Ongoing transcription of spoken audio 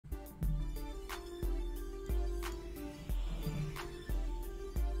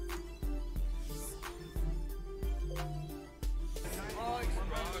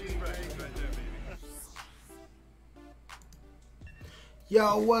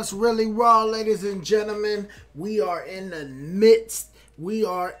Yo, what's really raw, ladies and gentlemen? We are in the midst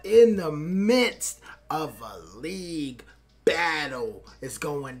of a league battle. It's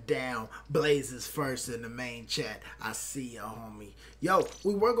going down. Blaze is first in the main chat. I see ya, homie. Yo,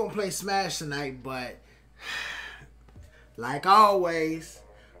 we were gonna play Smash tonight, but like always,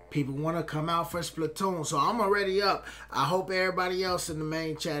 people want to come out for Splatoon, so I'm already up. I hope everybody else in the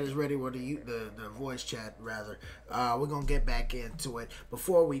main chat is ready, or the voice chat, rather. We're going to get back into it.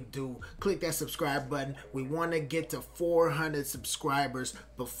 Before we do, click that subscribe button. We want to get to 400 subscribers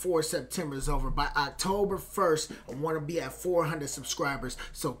before September is over. By October 1st, I want to be at 400 subscribers.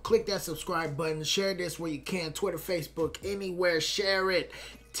 So click that subscribe button. Share this where you can. Twitter, Facebook, anywhere. Share it.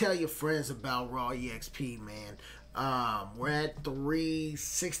 Tell your friends about Raw EXP, man. We're at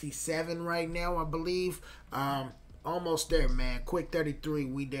 367 right now, I believe. Almost there, man. Quick 33,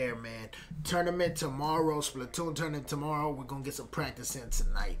 we there, man. Tournament tomorrow, Splatoon tournament tomorrow. We're gonna get some practice in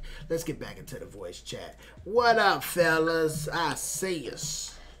tonight. Let's get back into the voice chat. What up, fellas? I see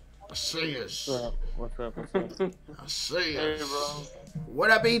us. I see us. What's up? I see us. Hey, bro. What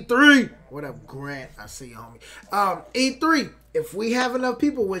up, E3? What up, Grant? I see you, homie. E3, if we have enough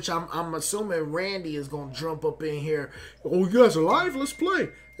people, which I'm assuming Randy is going to jump up in here. Oh, you guys are live? Let's play.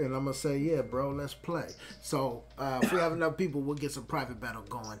 And I'm going to say, yeah, bro, let's play. So, if we have enough people, we'll get some private battle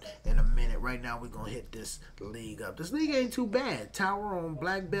going in a minute. Right now, we're going to hit this league up. This league ain't too bad. Tower on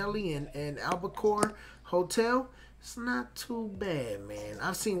Black Belly and Albacore Hotel. It's not too bad, man.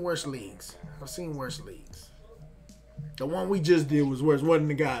 I've seen worse leagues. The one we just did was worse. Wasn't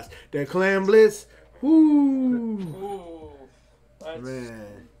the guys. That Clan Blitz. Whoo.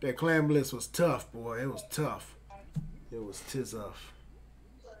 Man, that Clan Blitz was tough, boy. It was tough. It was tough.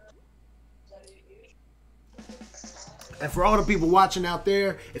 And for all the people watching out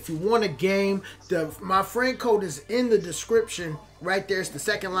there, if you want a game, my friend code is in the description. Right there. It's the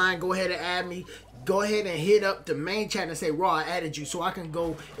second line. Go ahead and add me. Go ahead and hit up the main chat and say, Raw, I added you, so I can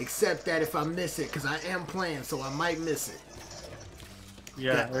go accept that if I miss it, because I am playing, so I might miss it.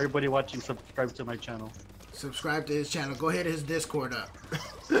 Yeah, everybody watching, subscribe to my channel. Subscribe to his channel. Go ahead his Discord up.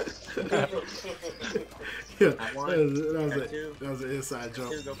 That was an inside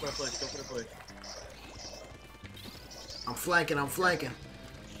joke. Go for the push. I'm flanking.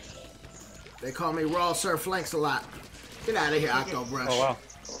 They call me Raw Sir Flanks a lot. Get out of here, Octo Brush. Oh, wow.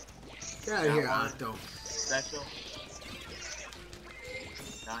 Get out of here, Octo. Special.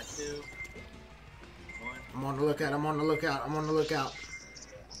 Got two. One. I'm on the lookout.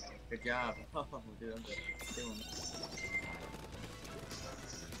 Good job. Oh, dude, I'm just doing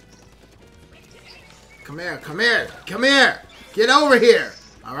it. Come here. Get over here.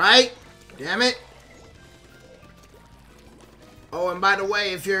 All right? Damn it. Oh, and by the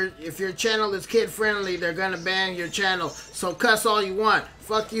way, if your channel is kid friendly, they're gonna ban your channel. So cuss all you want.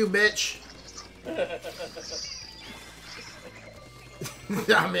 Fuck you, bitch. I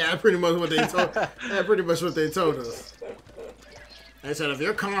mean, that's pretty much what they told us. They said if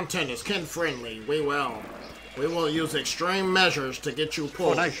your content is kid friendly, we will use extreme measures to get you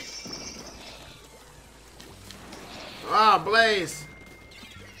pulled. Oh, nice. Ah, Blaze.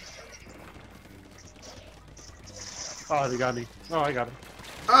 Oh, they got me. Oh, I got him.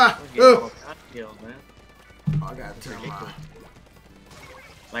 Ah, Kills, man. I gotta tell my.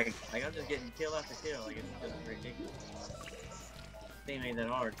 Like I'm just getting kill after kill. Like it's just ridiculous. Team ain't that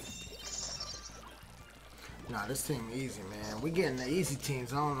hard. Nah, this team easy, man. We getting the easy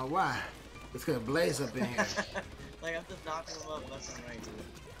teams. I don't know why. It's gonna Blaze up in here. Like I'm just knocking them up left and right, dude.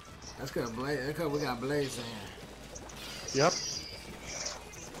 That's gonna Blaze. That's cause we got Blaze in here. Yep.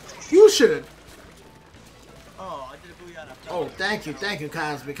 You should've. Oh, I did a booyah. Oh, thank you,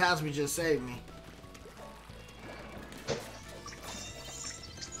 Cosby. Cosby just saved me.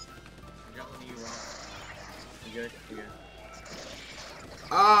 You good?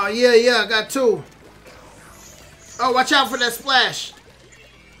 Oh, yeah, I got two. Oh, watch out for that splash.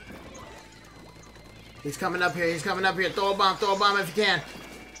 He's coming up here. Throw a bomb if you can.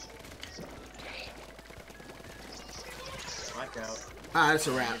 Watch out. Ah, that's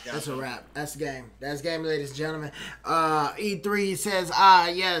a wrap. That's game, ladies and gentlemen. E3 says,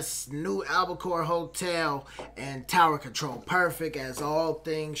 yes, new Albacore Hotel and tower control. Perfect, as all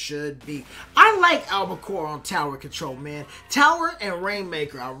things should be. I like Albacore on tower control, man. Tower and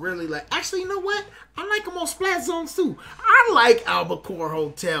Rainmaker, I really like. Actually, you know what? I like them on Splat Zones, too. I like Albacore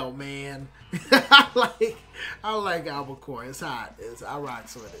Hotel, man. I like Albacore. It's hot. I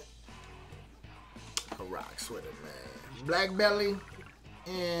rocks with it. Man. Black Belly.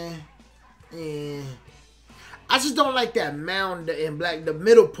 I just don't like that mound in black, the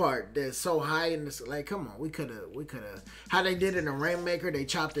middle part that's so high in this. Like, come on, we could have. How they did it in Rainmaker, they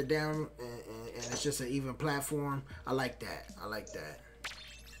chopped it down and it's just an even platform. I like that. I like that.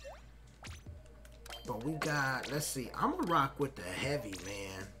 But we got, let's see. I'm gonna rock with the heavy,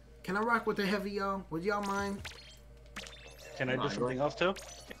 man. Can I rock with the heavy, y'all? Would y'all mind? Can I do something else too?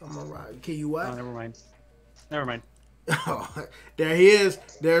 I'm gonna rock. Can you what? Oh, never mind. Never mind. Oh, there he is.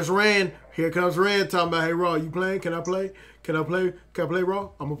 There's Rand. Here comes Rand talking about, hey, Raw, you playing? Can I play? Can I play? Can I play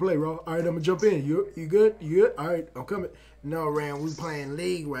Raw? I'm going to play Raw. All right, I'm going to jump in. You good? You good? All right, I'm coming. No, Rand, we playing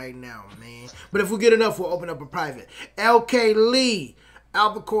League right now, man. But if we get enough, we'll open up a private. LK Lee.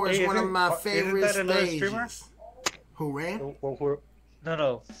 Albacore is one of my favorite stages. Who, Rand?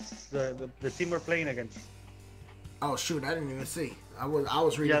 No. The team we're playing against. Oh, shoot. I didn't even see. I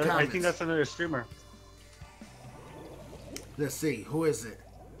was reading comments. I think that's another streamer. Let's see. Who is it?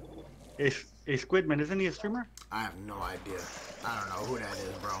 It's Squidman. Isn't he a streamer? I have no idea. I don't know who that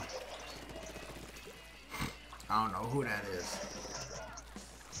is, bro. I don't know who that is.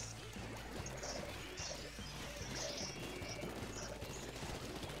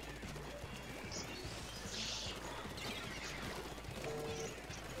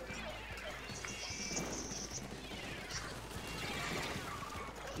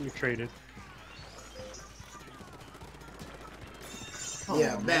 You traded.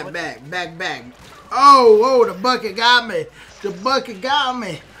 Yeah, back. Oh, the bucket got me. The bucket got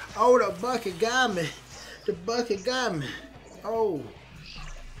me. Oh, the bucket got me. The bucket got me. Oh.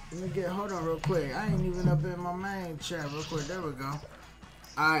 Let me hold on real quick. I ain't even up in my main chat real quick. There we go.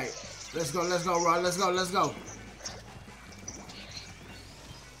 Alright. Let's go, Raw. Let's go.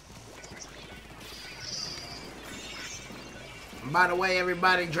 By the way,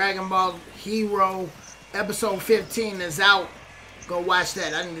 everybody, Dragon Ball Hero episode 15 is out. Go watch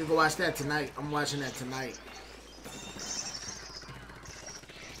that. I need to go watch that tonight. I'm watching that tonight.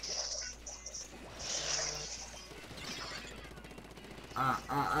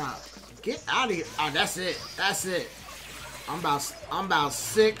 Get out of here. Oh, that's it. I'm about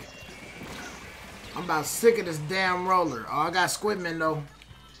sick. I'm about sick of this damn roller. Oh, I got Squidman though.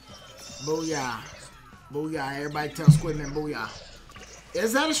 Booyah. Booyah. Everybody tell Squidman booyah.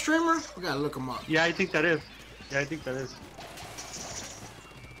 Is that a streamer? We gotta look him up. Yeah, I think that is.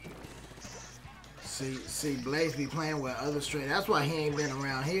 See, Blaze be playing with other straight. That's why he ain't been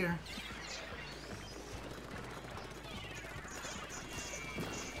around here.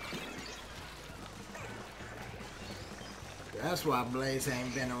 That's why Blaze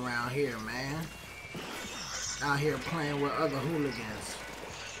ain't been around here, man. Out here playing with other hooligans.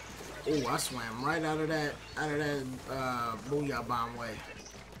 Oh, I swam right out of that Booyah Bomb way.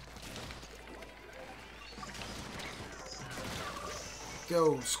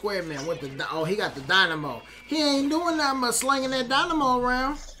 Yo, Squareman with the... Oh, he got the dynamo. He ain't doing nothing but slinging that dynamo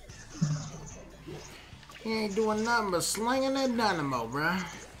around. He ain't doing nothing but slinging that dynamo, bruh.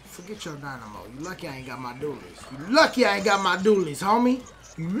 Forget your dynamo. You lucky I ain't got my dualies. You lucky I ain't got my dualies, homie.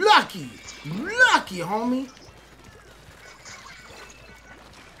 You lucky. You lucky, homie.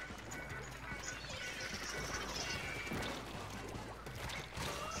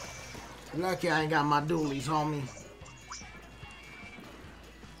 You lucky I ain't got my dualies, homie.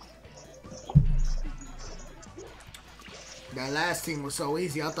 That last team was so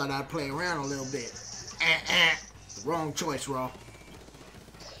easy, I thought I'd play around a little bit. Wrong choice, Raw.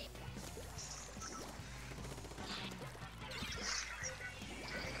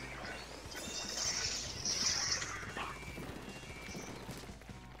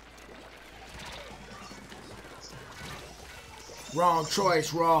 Wrong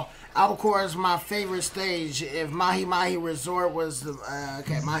choice, Raw. Albacore is my favorite stage. If Mahi Mahi Resort was the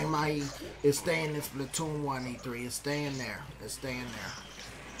okay, Mahi Mahi is staying in Splatoon 1 E3. It's staying there. It's staying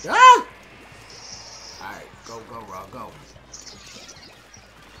there. Ah! Alright, go, Raw, go.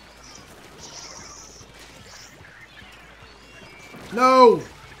 No!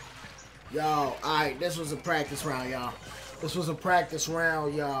 Y'all, alright, this was a practice round, y'all. This was a practice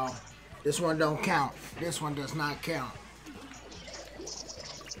round, y'all. This one don't count. This one does not count.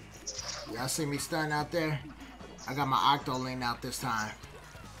 Y'all see me stun out there? I got my Octo Lane out this time.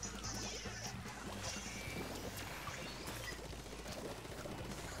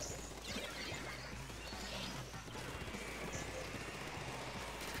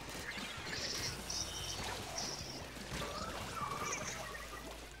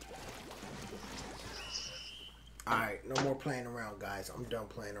 Alright, no more playing around, guys. I'm done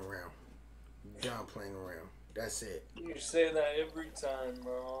playing around. Done playing around. That's it. You say that every time,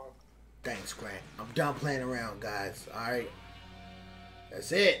 bro. Thanks, Grant. I'm done playing around, guys. Alright?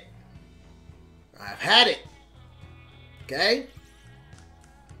 That's it. I've had it. Okay.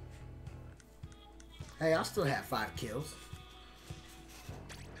 Hey, I still had 5 kills.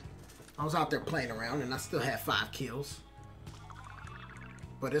 I was out there playing around and I still had 5 kills.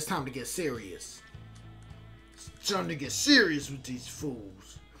 But it's time to get serious. It's time to get serious with these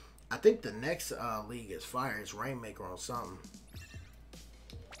fools. I think the next league is fire. It's Rainmaker on something.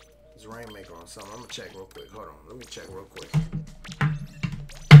 It's Rainmaker on something. I'm gonna check real quick. Hold on. Let me check real quick.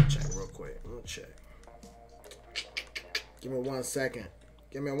 Check real quick. Let me check. Give me 1 second.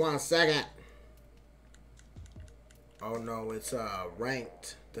 Give me 1 second. Oh no, it's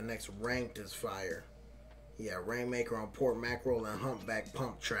ranked. The next ranked is fire. Yeah, Rainmaker on Port Mackerel and Humpback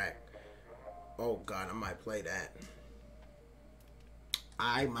Pump Track. Oh god, I might play that.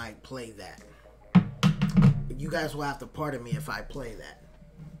 I might play that. But you guys will have to pardon me if I play that.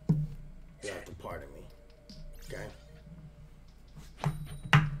 You have to pardon me. Okay?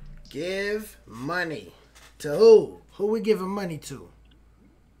 Give money. To who? Who we giving money to?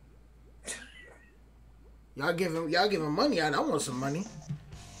 Y'all giving money out. I want some money.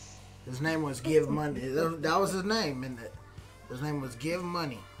 His name was Give Money. That was his name, isn't it? His name was Give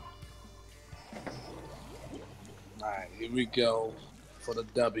Money. Alright, here we go for the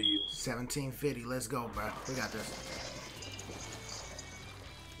W. 1750. Let's go, bro. We got this.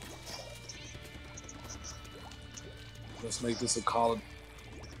 Let's make this a Call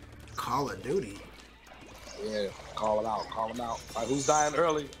of Duty. Yeah, call it out. Call them out. All right, who's dying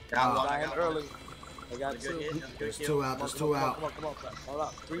early? Got dying one. early. I got Good 2. hit. There's Good 2 out. There's 2 out. Come on. Hold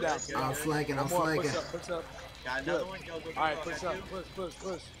up. 3 down. I'm flanking. I'm One more. flanking. Push up. Got another one. Go. All right, push up.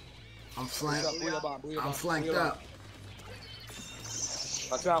 Push. I'm flanked. Push up. I'm flanked up.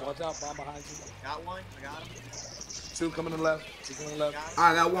 Watch out. Bomb behind you. Got one. I got him. 2 coming to the left. 2 coming to the left. Got him.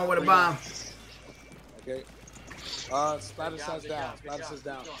 I got one with a bomb. Okay. Splatter says down. Splatter says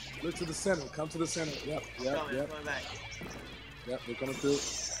down. Look to the center. Come to the center. Yep. Coming back. Yep, we're coming through.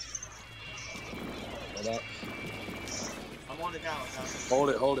 Hold up. I'm on the tower. Hold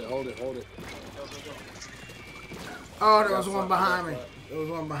it. Go. Oh, there was one behind me. There was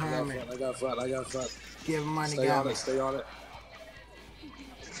one behind me. I got front. Give money, Stay got on me. it. Stay on it.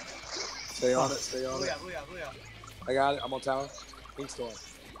 Booyah. I got it. I'm on tower. Pink storm.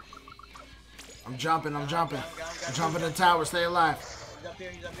 I'm jumping. I'm jumping the tower. Stay alive. He's up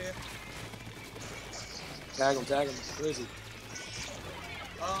here. Tag him. Where is he?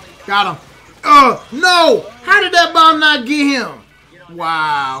 Oh, Got him. Oh, no. How did that bomb not get him?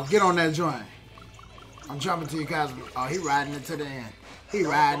 Wow. Get on that joint. I'm jumping to you guys. Oh, he riding it to the end. He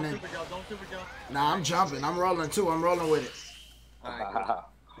riding it. Don't super jump. Nah, I'm jumping. I'm rolling too. I'm rolling with it. Alright,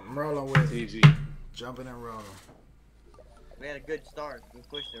 I'm rolling with it. GG. Jumping and rolling. we had a good start. We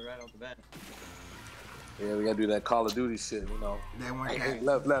pushed it right off the bat. Yeah, we gotta do that Call of Duty shit, you know. They weren't Hey, that.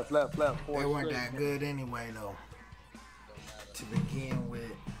 left. They weren't that good anyway, though. To begin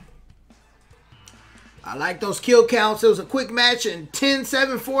with. I like those kill counts. It was a quick match and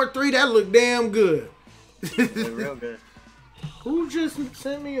 10-7, 4-3. That looked damn good. They're real good. Who just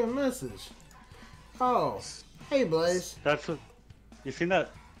sent me a message? Oh, hey Blaze. That's what. You seen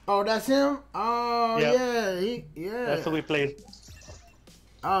that? Oh, that's him. Oh Yeah. yeah. That's what we played.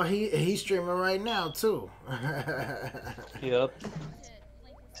 Oh, he's streaming right now too. Yep.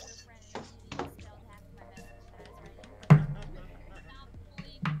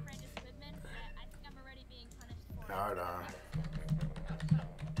 Hold on.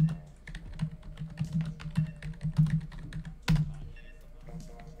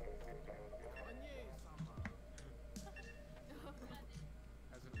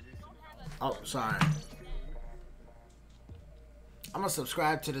 Oh, sorry. I'm gonna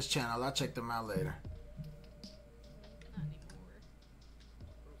subscribe to this channel. I'll check them out later.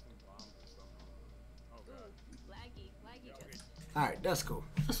 Alright, that's cool.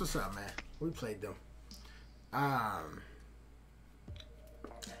 That's what's up, man. We played them.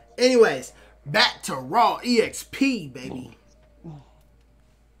 Anyways, back to Raw EXP, baby.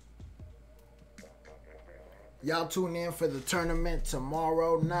 Y'all tune in for the tournament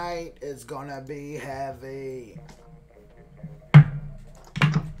tomorrow night. It's gonna be heavy.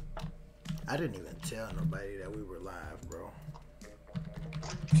 I didn't even tell nobody that we were live, bro.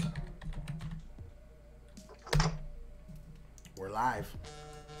 We're live.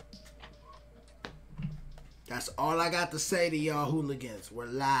 That's all I got to say to y'all hooligans. We're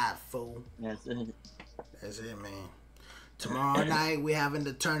live, fool. That's it. That's it, man. Tomorrow night, we having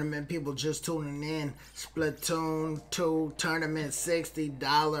the tournament. People just tuning in. Splatoon 2 tournament,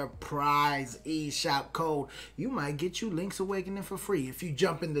 $60 prize eShop code. You might get you Link's Awakening for free if you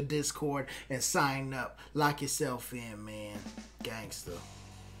jump in the Discord and sign up. Lock yourself in, man. Gangster.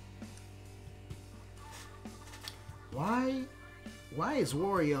 Why is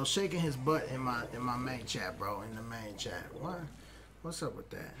Wario shaking his butt in my main chat, bro? In the main chat. What? What's up with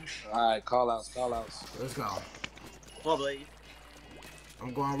that? All right, call outs. Let's go. Come on, Blaze.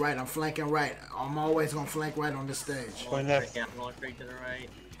 I'm going right. I'm flanking right. I'm always gonna flank right on this stage. Going left. Yeah, I'm going straight to the right.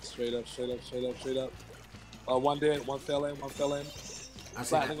 Straight up. One dead, one fell in. I see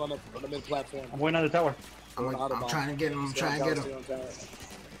Splatting that. on the mid platform. I'm going on the tower. I'm trying to get him. I'm trying to get him.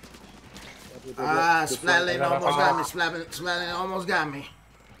 Ah, Splatting almost got me. Splatting almost got me.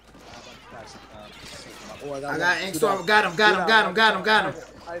 I got Inkstorm. Got him.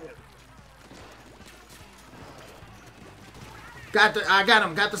 I got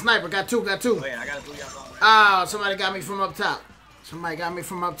him. Got the sniper. Got two. Oh, yeah, I got to do y'all on. Oh, somebody got me from up top.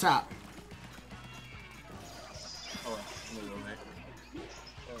 Oh, well, I'm gonna go, man.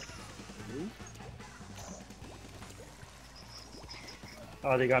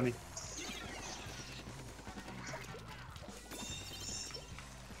 Oh, they got me.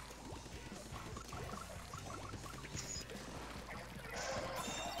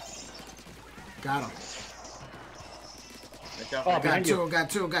 Got him. Watch out Oh, for behind you. Got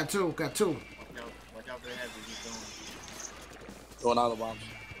two. Watch out for the heavy. He's going. Throwing out the bombs.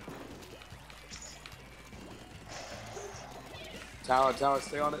 Tower,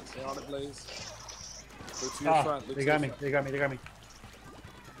 stay on it, Blaze. Look to your Oh, front. they got me. They got me.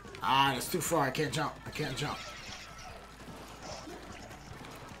 Ah, that's too far. I can't jump.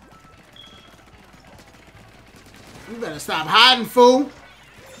 You better stop hiding, fool.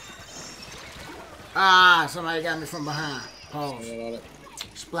 Ah, somebody got me from behind. Pause.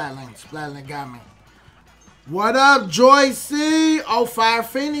 Splatling got me. What up, Joycey? Oh, Fire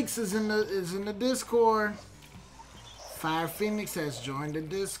Phoenix is in the Discord. Fire Phoenix has joined the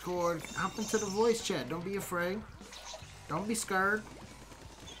Discord. Hop into the voice chat. Don't be afraid. Don't be scared.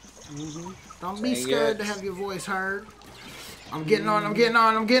 Don't be scared to have your voice heard. I'm getting on.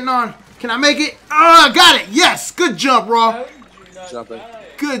 Can I make it? Oh, I got it. Yes. Good jump, Raw. Jumping.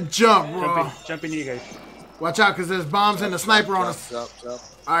 Good jump, Raw. Jumping you guys. Watch out, because there's bombs and a sniper on us. Jump.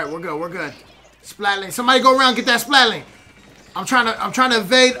 All right, we're good. Splatling. Somebody go around, get that splatling. I'm trying to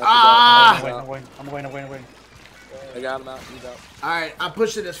evade. Ah. I'm going. I got him out. He's out. All right, I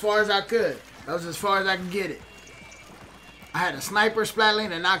pushed it as far as I could. That was as far as I could get it. I had a sniper, splatling,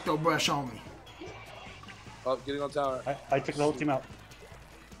 and an octo brush on me. Oh, getting on tower. I took the whole team out.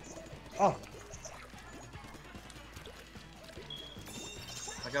 Oh.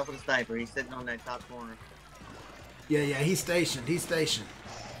 Watch out for the sniper. He's sitting on that top corner. Yeah, he's stationed.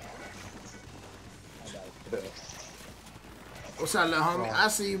 What's up, little homie? I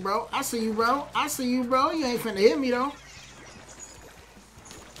see you, bro. You ain't finna hit me, though.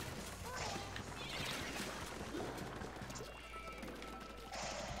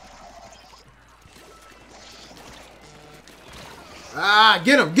 Ah,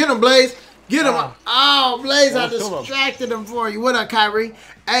 get him, Blaze. Get him. Oh, Blaze, I distracted him for you. What up, Kyrie?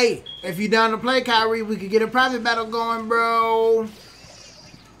 Hey, if you down to play, Kyrie, we could get a private battle going, bro.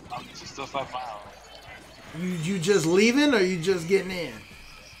 I'm just stuff out my house. You just leaving or you just getting in?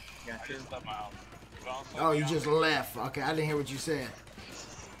 Got I two. just left my house. Oh, you just left. Okay, I didn't hear what you said.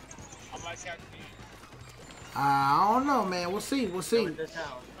 I might catch me. I don't know, man. We'll see. Go with this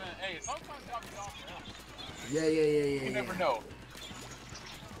house. Man, hey, sometimes I'll be off the house. Yeah. You never know.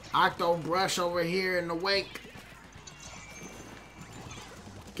 Octo brush over here in the wake.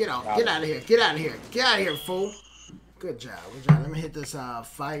 Get out of here. Get out of here, fool. Good job. Let me hit this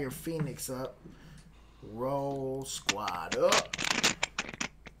Fire Phoenix up. Roll squad up.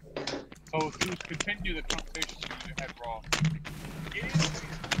 So to continue the conversation you had, Raw. It is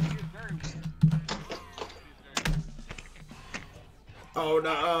very weird. Oh,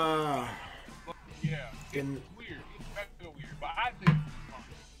 no. Yeah, it's In- weird. It's very weird, but I think it's fun.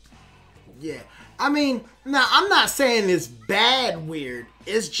 Yeah. I mean, now I'm not saying it's bad weird.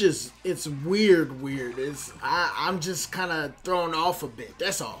 It's weird. I'm just kind of thrown off a bit.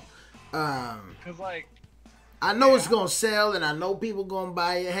 That's all. Cause like, I know it's gonna sell, and I know people gonna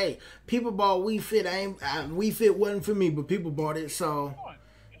buy it. Hey, people bought We Fit. We Fit wasn't for me, but people bought it, so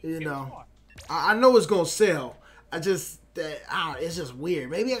you know. I know it's gonna sell. It's just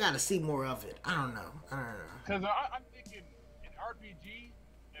weird. Maybe I gotta see more of it. I don't know. Cause I'm thinking an RPG,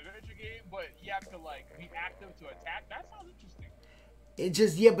 adventure game, but you have to like be active to attack. That sounds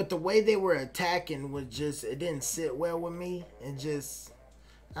interesting. But the way they were attacking was it didn't sit well with me.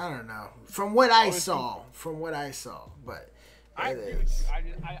 I don't know. From what I saw, but I agree with you. I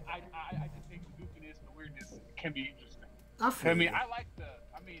just think the goofiness and the weirdness can be interesting. I I'm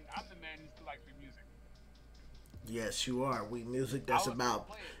the man who still likes the music. Yes, you are. We music. That's about.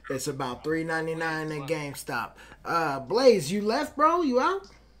 It's about $3.99 at GameStop. Blaze, you left, bro? You out?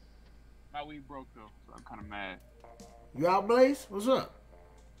 My weed broke though, so I'm kind of mad. You out, Blaze? What's up,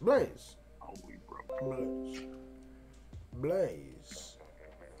 Blaze? Oh, weed broke. Blaze.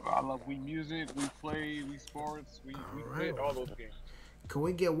 I love Wii Music, we play, Wii Sports, we play all those games. Can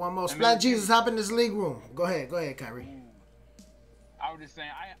we get one more? Splat Jesus, hop in this league room. Go ahead, Kyrie. I was just saying,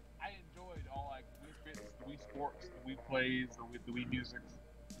 I enjoyed all like Wii Fits, the Wii Sports, the Wii Plays, the Wii Music.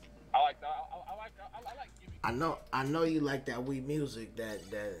 I like that. I like giving. I know you like that Wii Music. That.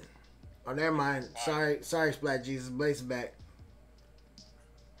 Oh, never mind. Sorry, Splat Jesus. Blaze is back.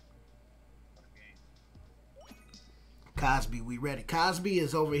 Cosby, we ready. Cosby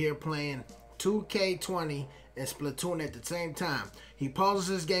is over here playing 2K20 and Splatoon at the same time. He pauses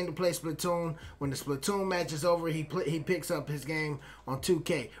his game to play Splatoon. When the Splatoon match is over, he picks up his game on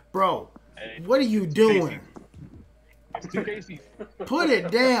 2K. Bro, what are you doing? It's 2K season. Put it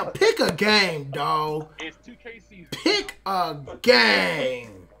down. Pick a game, dog. It's 2K season. Pick a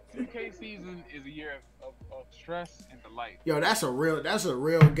game. 2K season is a year of stress and delight. Yo, that's a real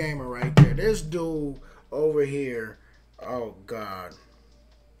gamer right there. This dude over here. Oh God.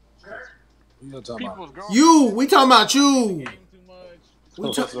 We talking about you. We talking about you.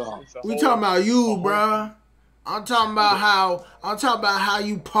 We talking about you, bruh. I'm talking about how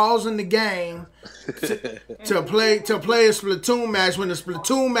you pausing the game to play a Splatoon match. When the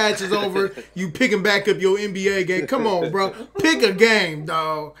Splatoon match is over, you picking back up your NBA game. Come on, bro. Pick a game,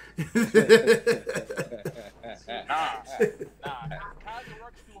 dog. Nah. Kaiser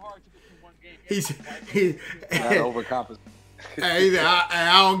works too hard to get through one game. He's overcompensating. Hey,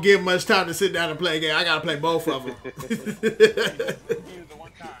 I don't get much time to sit down and play a game. I gotta play both of them.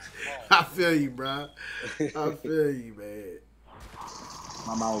 I feel you, bro. I feel you, man.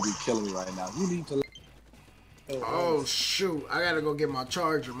 My mom will be killing me right now. You need to. Oh shoot! I gotta go get my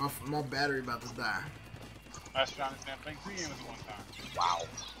charger. My battery about to die. That's trying to stand playing 3 games at one time. Wow.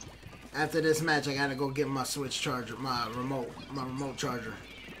 After this match, I gotta go get my Switch charger, my remote charger.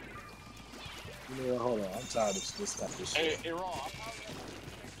 You know, hold on. I'm tired of this stuff. Hey, Ron,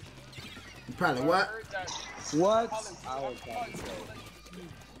 You probably what? What? I was about to say.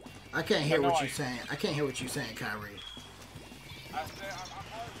 I can't hear what you're saying. I can't hear what you're saying, Kyrie. I said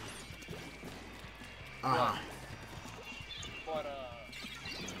Uh-huh. But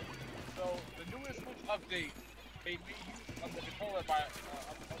so the newest Switch update, they made use of the controller by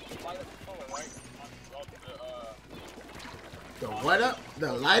the light up controller, right? The what up?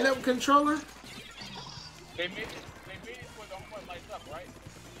 The light up controller? They made it where the home button lights up, right?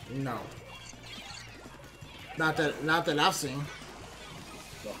 No. Not that I've seen.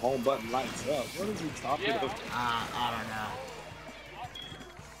 The home button lights up. What is he talking about? I don't know.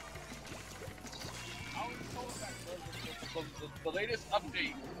 I was told that the latest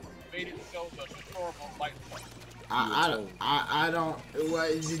update made it so the controller lights up. I don't.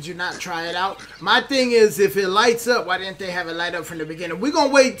 What, did you not try it out? My thing is, if it lights up, why didn't they have it light up from the beginning? We're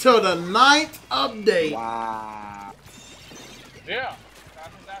gonna wait till the 9th update. Wow. Yeah.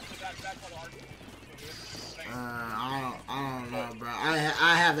 That's what the argument is. I don't know, bro.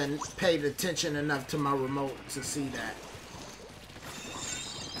 I haven't paid attention enough to my remote to see that.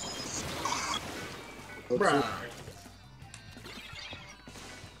 Bruh.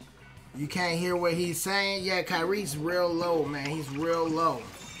 You can't hear what he's saying? Yeah, Kyrie's real low, man. He's real low.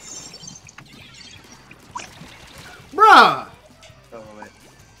 Bruh!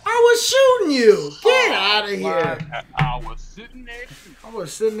 I was shooting you! Get out of here! I was sitting there shooting. I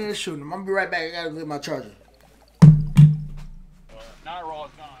was sitting there shooting him. I'm gonna be right back. I gotta get my charger. Now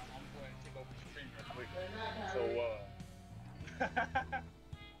Raw's gone. I'm going to take over the stream real quick. So,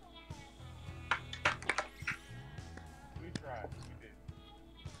 we tried.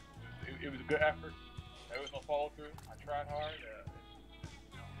 We did. It was a good effort. There was no follow through. I tried hard.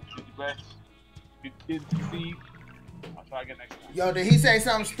 Did the best. You did succeed. I'll try again next time. Yo, did he say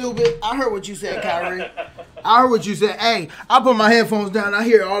something stupid? I heard what you said, Kyrie. I heard what you said. Hey, I put my headphones down. All I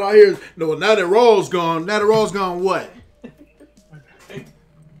hear is, no, now that Raw's gone. Now that Raw's gone, what?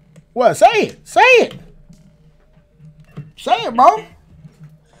 What? Say it. Say it. Say it, bro.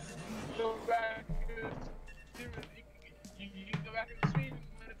 Go back you can go back in the stream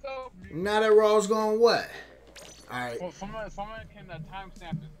when it's over. Now that Raw's gone, what? All right. Well, someone can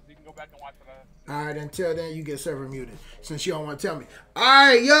timestamp it. You can go back and watch it. All right, until then, you get server muted since you don't want to tell me. All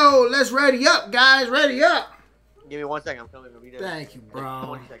right, yo, let's ready up, guys. Ready up. Give me 1 second. I'm coming. I'll be there. Thank you, bro.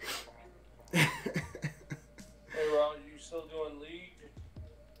 1 second. Hey, Ron, you still doing League?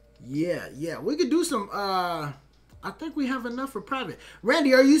 Yeah. We could do some, I think we have enough for private.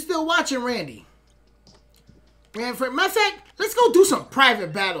 Randy, are you still watching, Randy? Man, matter of fact, let's go do some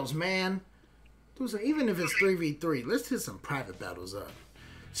private battles, man. Even if it's 3v3, let's hit some private battles up.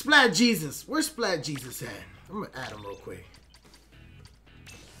 Splat Jesus. Where's Splat Jesus at? I'm going to add him real quick.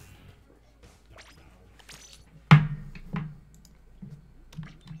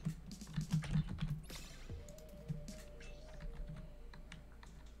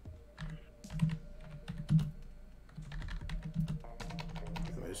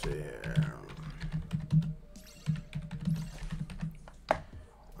 Let me see here.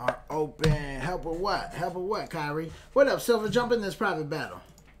 Are open. Help with what? Help with what, Kyrie? What up, Silver? Jump in this private battle.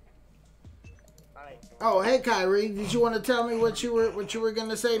 Hi. Oh, hey, Kyrie. Did you want to tell me what you were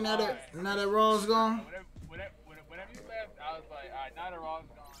gonna say now that Raw's gone? Whenever you left, I was like, all right, now that Raw's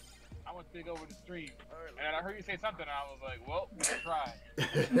gone, I'm gonna take over the stream. And I heard you say something, and I was like, well, we can try.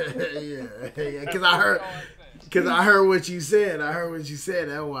 yeah, because I heard what you said. That's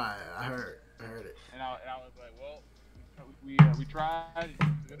why I heard it. And I was like, well, we tried. It was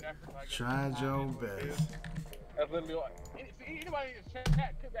a good effort. Like, Tried your best. That's literally all. Anybody in the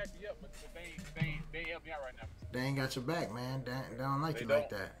chat could back me up, but they ain't help me out right now. They ain't got your back, man. They don't like They you don't. like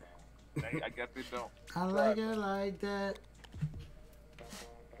that. I guess they don't. I like it like that.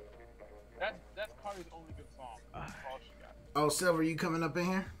 That's Cardi's only good song. That's all she got. Oh, Silver, you coming up in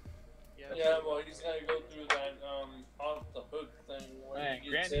here? Yeah, well, he's got to go through that off the hook thing where Man, he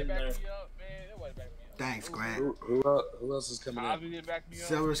gets Grant didn't in back there. me up, man. Nobody backed me up. Thanks, Grant. Who else is coming Ozzy in? didn't back me up.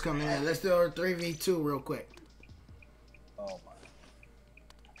 Silver's coming in. Let's do our 3v2 real quick. Oh my.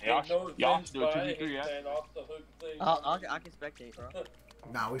 Y'all should do a but I 2v3, hate yeah? that off the hook thing. I can spectate, bro.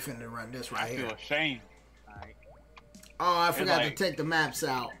 Nah, we finna run this I right feel here. ashamed. Alright. Oh, I forgot like- to take the maps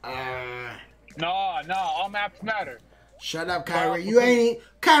out. No, all maps matter. Shut up, Kyrie. You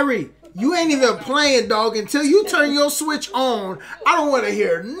ain't even playing, dog. Until you turn your switch on, I don't want to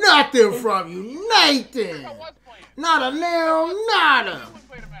hear nothing from you, Nathan. I was playing. Not a nail, nada. You wouldn't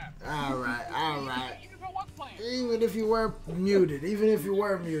play the map. All right. Even if I was playing. Even if you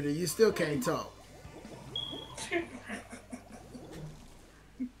were muted, you still can't talk.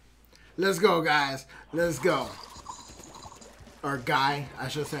 Let's go, guys. Let's go. Or guy, I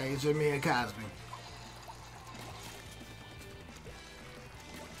should say. It's just me and Cosby.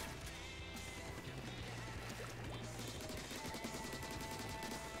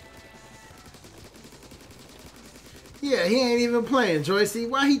 Yeah, he ain't even playing, Joycey.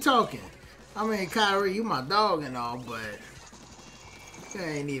 Why he talking? I mean, Kyrie, you my dog and all, but you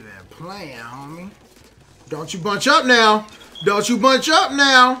ain't even playing, homie. Don't you bunch up now. Don't you bunch up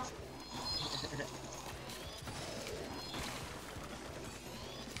now.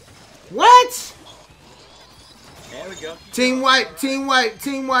 What? There we go. Team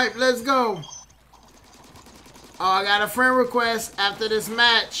wipe, let's go. Oh, I got a friend request after this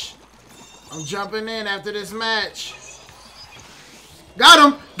match. I'm jumping in after this match.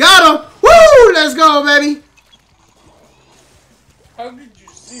 Got him! Woo! Let's go, baby. How did you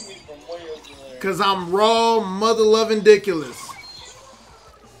see me from way over there? Cause I'm raw, mother loving ridiculous.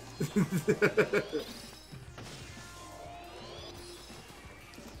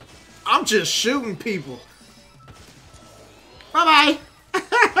 I'm just shooting people. Bye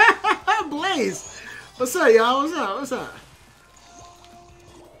bye. Blaze. What's up, y'all? What's up?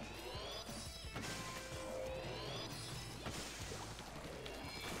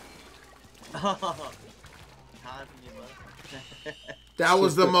 That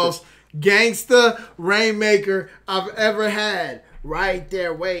was the most gangsta Rainmaker I've ever had. Right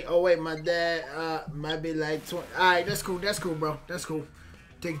there. Wait. Oh, wait. My dad might be like 20. All right. That's cool, bro. That's cool.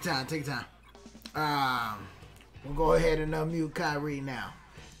 Take your time. We'll go ahead and unmute Kyrie now.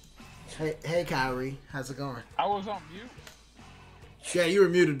 Hey, Kyrie. How's it going? I was on mute. Yeah, you were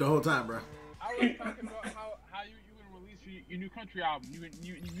muted the whole time, bro. I was talking about how you gonna release your new country album. You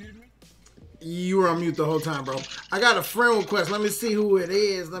muted me? You were on mute the whole time, bro. I got a friend request. Let me see who it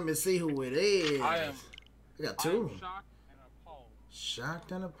is. I got two. am shocked and appalled.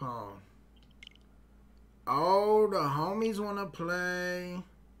 Shocked and appalled. Oh, the homies want to play.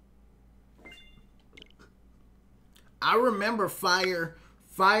 I remember Fire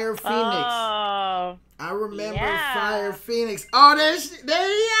Phoenix. Oh, I remember yeah. Fire Phoenix. Oh,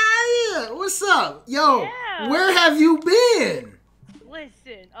 there. What's up? Yo, Yeah. where have you been?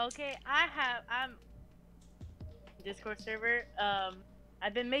 listen. Okay, I'm Discord server.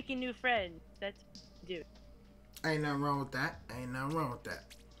 I've been making new friends. That's dude. Ain't nothing wrong with that.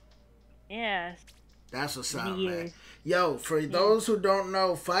 Yeah. That's what's up, Many man. years. Yo, for those who don't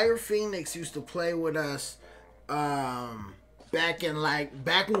know, Fire Phoenix used to play with us back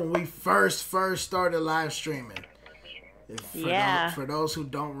when we first started live streaming. Yeah. For those who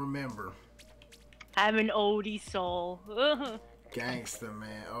don't remember. I'm an oldie soul. Gangster,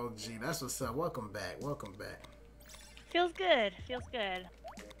 man. OG. That's what's up. Welcome back. Welcome back. Feels good. Feels good.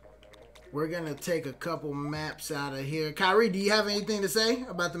 We're going to take a couple maps out of here. Kyrie, do you have anything to say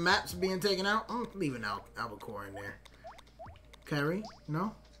about the maps being taken out? I'm leaving Albacore in there. Kyrie?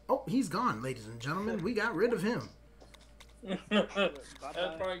 No? Oh, he's gone, ladies and gentlemen. We got rid of him. That's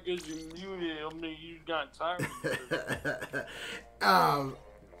probably because you muted. I mean, you got tired of it.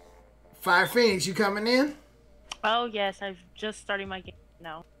 Fire Phoenix, you coming in? Oh yes, I'm just starting my game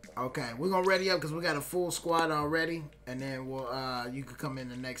now. Okay, we're gonna ready up because we got a full squad already, and then we'll you can come in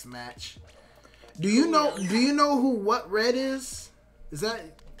the next match. Do you know who What Red is? Is that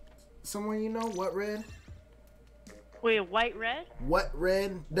someone you know? What Red? Wait, White Red? What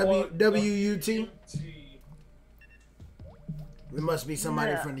Red? WUT? It must be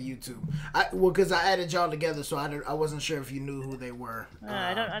somebody from the YouTube. Because I added y'all together, so I wasn't sure if you knew who they were.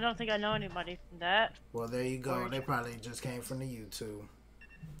 I don't think I know anybody from that. Well, there you go. They probably just came from the YouTube.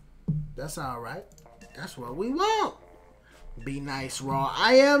 That's all right. That's what we want. Be nice, Raw.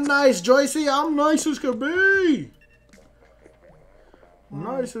 I am nice, Joycey. I'm nice as could be.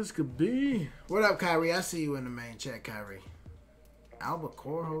 Nice as could be. What up, Kyrie? I see you in the main chat, Kyrie.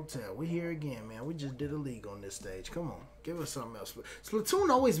 Albacore Hotel. We here again, man. We just did a league on this stage. Come on. Give us something else. Splatoon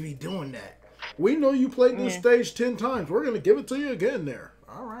always be doing that. We know you played this stage 10 times. We're going to give it to you again there.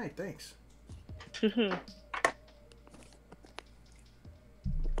 All right. Thanks.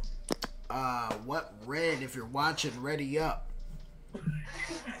 What Red, if you're watching, ready up.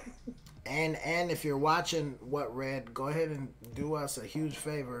 And if you're watching What Red, go ahead and do us a huge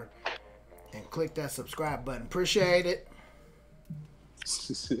favor and click that subscribe button. Appreciate it.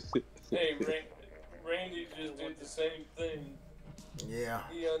 Hey, Randy just did the same thing. Yeah.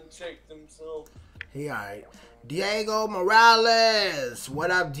 He unchecked himself. He alright. Diego Morales.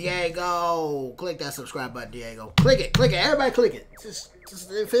 What up, Diego? Click that subscribe button, Diego. Click it. Click it. Everybody click it. Just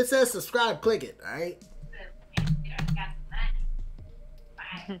if it says subscribe, click it. Alright?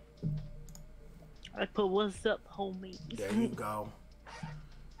 I put what's up, homie. There you go.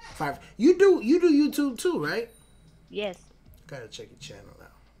 You do YouTube too, right? Yes. Gotta check your channel out.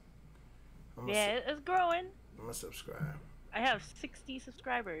 Yeah, it's growing. I'm gonna subscribe. I have 60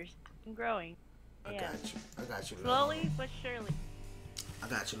 subscribers. I'm growing. I got you. I got you. Slowly but surely. I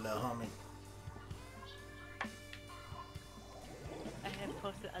got you, little homie. I have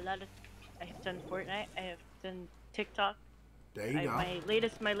posted a lot of. I have done Fortnite. I have done TikTok. There you go.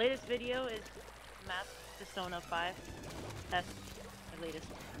 My latest video is Map Persona 5. That's my latest.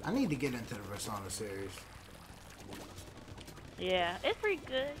 I need to get into the Persona series. Yeah, it's pretty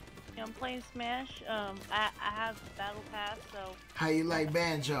good. You know, I'm playing Smash. I have Battle Pass, so. How you like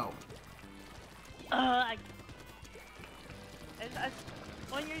Banjo?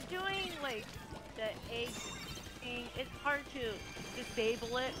 When you're doing like the egg thing, it's hard to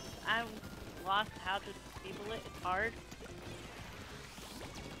disable it. I'm lost how to disable it. It's hard.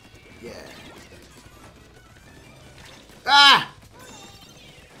 Yeah. Ah!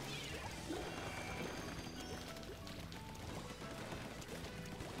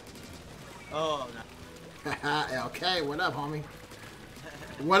 Oh, no. Okay, what up, homie?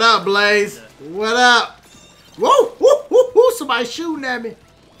 What up, Blaze? What up? Whoa! Woo! Woo! Woo! Somebody shooting at me.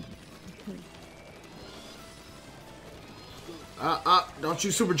 Don't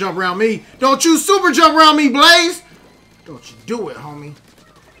you super jump around me. Don't you super jump around me, Blaze. Don't you do it, homie.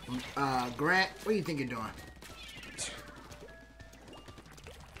 Grant, what do you think you're doing?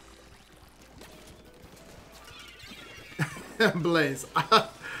 Blaze.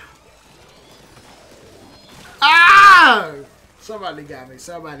 Ah! Somebody got me.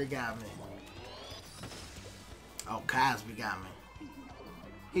 Somebody got me. Oh, Cosby got me.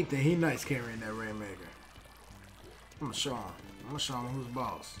 He think he nice carrying that Rainmaker. I'm gonna show him. I'm gonna show him who's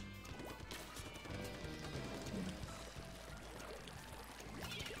boss.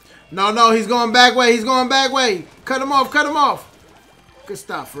 No, he's going back way. He's going back way. Cut him off. Cut him off. Good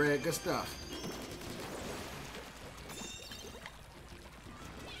stuff, Red. Good stuff.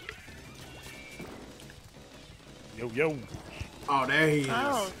 Yo. Oh, there he is.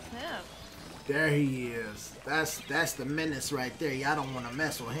 Oh, snap. There he is. That's the menace right there. Y'all don't want to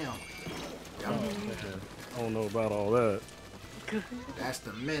mess with him. I don't know about all that. That's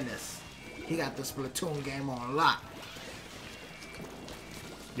the menace. He got the Splatoon game on lock.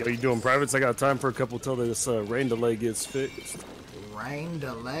 Yo, you doing privates? I got time for a couple till this rain delay gets fixed. Rain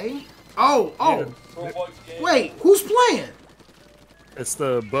delay? Oh! For what game? Wait, who's playing? It's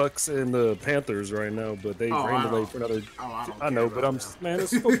the Bucks and the Panthers right now, but they rain delay for another. I know, but man,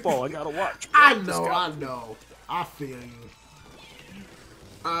 it's football. I gotta watch. I know. I feel you.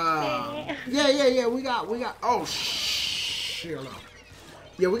 Yeah. We got. Oh shit.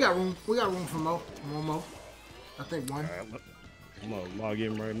 Yeah, we got room. We got room for more. One more. I think one. Right, I'm gonna log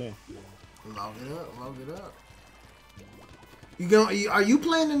in right now. Log it up. Are you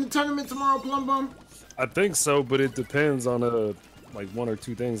playing in the tournament tomorrow, Plum Bum? I think so, but it depends on like one or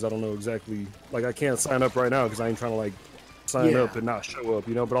two things. I don't know exactly. Like I can't sign up right now because I ain't trying to like sign up and not show up,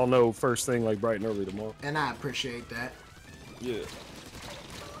 you know. But I'll know first thing like bright and early tomorrow. And I appreciate that. Yeah.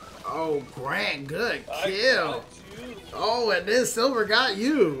 Oh, Grant, good kill. Oh, and then Silver got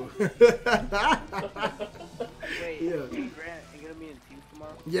you. Wait, yeah. Grant, you gonna be in team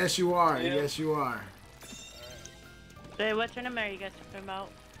tomorrow? Yes, you are. Yeah. Yes, you are. Wait, what tournament are you guys talking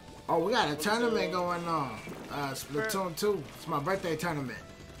about? Oh, we got a tournament going on. Splatoon 2. It's my birthday tournament.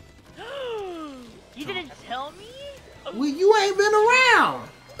 You didn't tell me? Well, you ain't been around.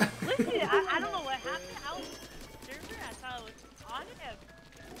 Listen, I don't know what happened. I was server. I thought it was on it.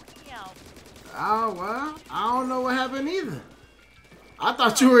 Yeah. Oh, well, I don't know what happened either. I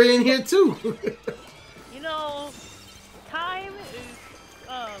thought you were in here too. You know, time is,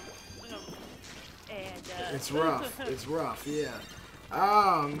 and it's rough. It's rough, yeah.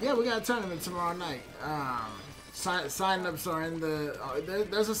 Yeah, we got a tournament tomorrow night. Sign-ups are in the.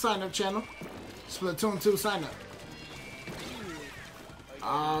 There's a sign-up channel. Splatoon 2 sign-up.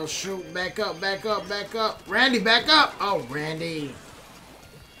 Oh shoot! Back up! Randy, back up! Oh, Randy.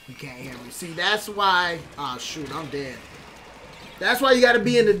 You can't hear me. See, that's why. Oh shoot, I'm dead. That's why you got to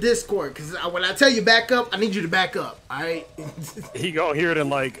be in the Discord, because when I tell you back up, I need you to back up. All right. He gonna hear it in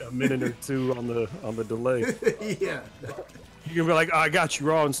like a minute or two on the delay. Yeah. You can be like, oh, I got you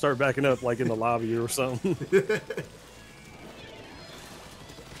raw, and start backing up like in the lobby or something.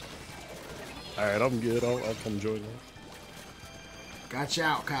 All right, I'm good. I'll come join you. Got you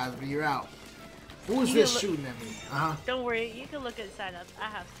out, Cosby. You're out. Who is this shooting at me? Don't worry, you can look at sign-ups. I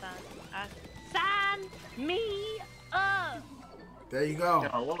have sign me up. There you go.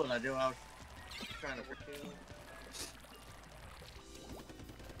 No, what was I doing? I was trying to pursue.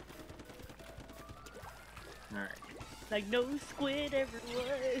 Alright. Like no squid ever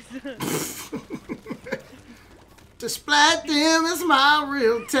was. To splat them is my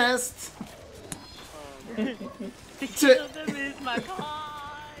real test. To kill them is my cause.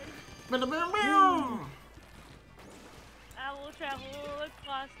 I will travel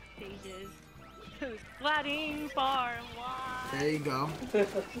across stages, splatting far and wide. There you go.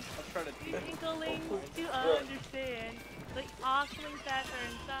 Inklings to understand the oxlings that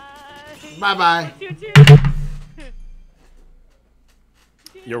are inside. Bye-bye.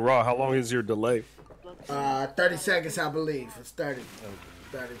 Yo, Raw, how long is your delay? 30 seconds, I believe. It's 30.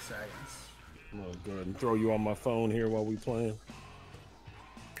 30 seconds. I'm gonna go ahead and throw you on my phone here while we playing.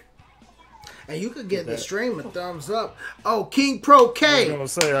 And you could get the stream a thumbs up. Oh, King Pro K. I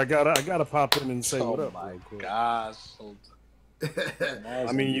was gonna say I gotta pop in and say what up. Oh my gosh.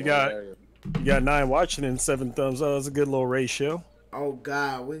 I mean, you got 9 watching and 7 thumbs up. That's a good little ratio. Oh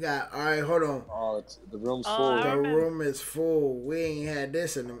God, we got. All right, hold on. Oh, the room's full. The room is full. We ain't had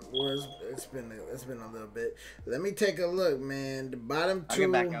this in the. It's been a little bit. Let me take a look, man. The bottom two. I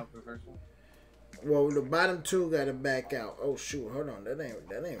can back out for the first one. Well, the bottom two got to back out. Oh shoot, hold on. That ain't.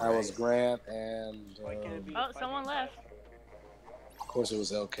 That was Grant and. Oh, someone left. Of course, it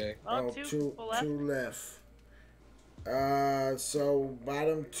was LK. Oh, two left. So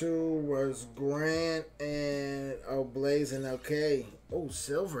bottom two was Grant and Blaze and LK. Oh,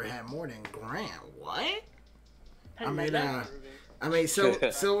 Silver had more than Grant. What?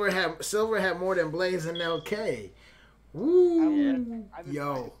 Silver had more than Blaze and LK. Woo!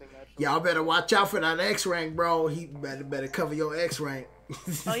 Yo, y'all better watch out for that X rank, bro. He better cover your X rank.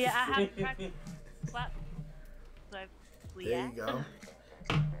 Oh yeah, I have practiced. There you go.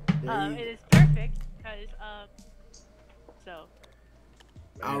 It is perfect because so.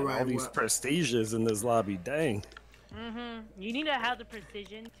 Man, all right, all these prestiges in this lobby, dang. You need to have the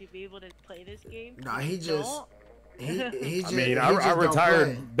precision to be able to play this game. Nah, he just. I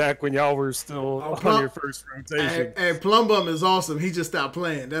retired back when y'all were still on your first rotation. Hey, Plum Bum is awesome. He just stopped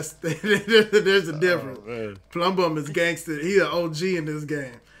playing. There's a difference. Plum Bum is gangster. He an OG in this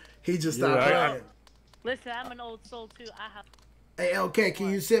game. He just stopped playing. Listen, I'm an old soul too. I have. Hey, LK, can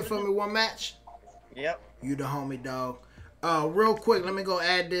you sit for me one match? Yep. You the homie, dog. Real quick, let me go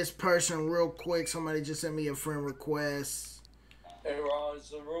add this person real quick. Somebody just sent me a friend request. Hey, Ron, is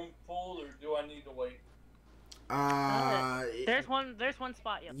the room full or do I need to wait? There's one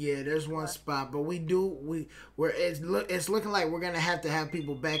spot. Yep. Yeah, there's one spot, but it's looking like we're gonna have to have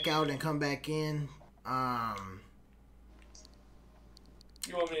people back out and come back in.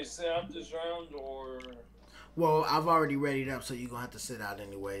 You want me to set up this round or? Well, I've already readied up, so you're gonna have to sit out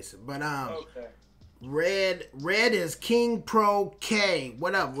anyways. But Okay. Red is King Pro K.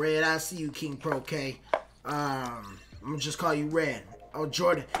 What up, Red? I see you, King Pro K. I'm gonna just call you Red. Oh,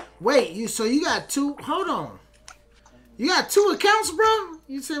 Jordan. Wait, you got two? Hold on. You got 2 accounts, bro?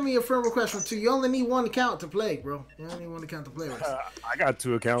 You sent me a friend request for 2. You only need 1 account to play, bro. You only need 1 account to play with. I got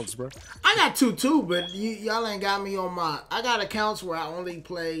 2 accounts, bro. I got 2 too, but y'all ain't got me on my. I got accounts where I only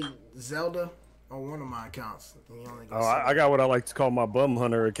play Zelda on one of my accounts. You only go I got what I like to call my bum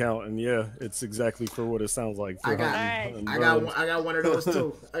hunter account, and yeah, it's exactly for what it sounds like. For I got one of those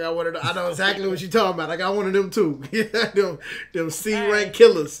too. I know exactly what you're talking about. I got one of them too. Yeah, them C rank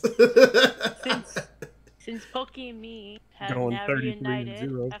killers. Since Pokey and me have Going now 33 reunited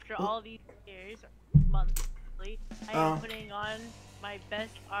and 0. after all these years, monthly, I am putting on my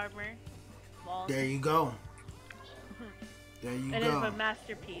best armor. There you go. There you It go. is a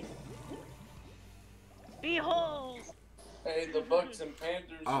masterpiece. Behold! Hey, the Bucks and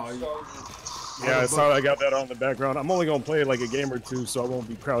Panthers have started. Yeah, I saw I got that on the background. I'm only gonna play like a game or 2, so I won't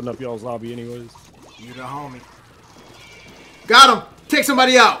be crowding up y'all's lobby anyways. You the homie. Got him. Take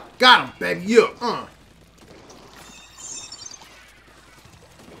somebody out. Got him, baby. Yeah.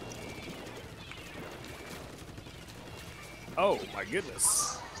 Oh my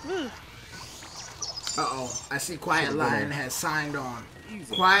goodness. Uh-oh. I see Quiet Lion has signed on.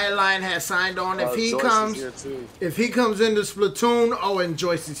 Quiet Lion has signed on. If he comes into Splatoon, and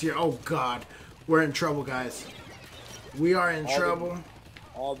Joyce is here. Oh God. We're in trouble, guys. We are in trouble.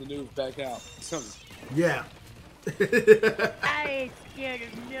 All the news back out. Yeah. I ain't scared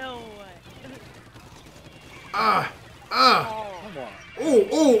of no one.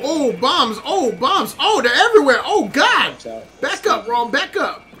 Bombs. Bombs. They're everywhere. Oh God. Back up, Ron. Back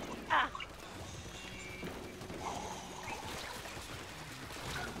up.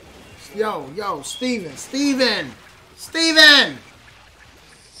 Yo, Steven. Steven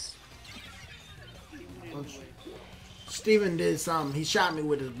did something. He shot me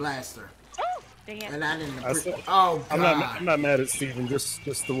with his blaster. Dang it. And I didn't. I'm God. not mad at Steven, just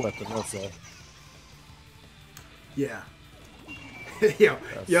the weapon, that's all. Yeah.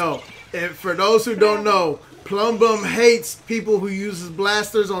 Yo. And for those who don't know, Plum Bum hates people who uses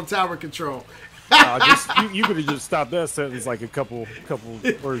blasters on tower control. You could have just stopped that sentence like a couple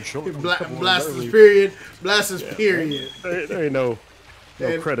words short. Blasters period. Blasters period. There ain't no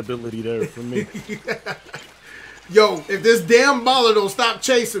credibility there for me. Yo, if this damn baller don't stop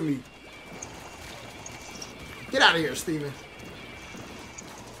chasing me. Get out of here, Steven.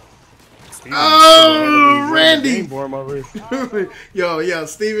 Randy. Yo,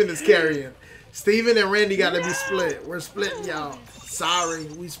 Steven is carrying. Steven and Randy got to be split. We're splitting y'all. Sorry,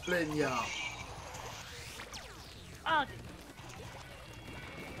 we splitting y'all.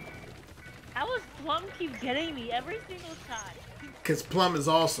 How does Plum keep getting me every single time? Because Plum is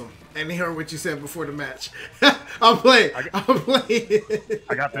awesome. And he heard what you said before the match. I'm playing. I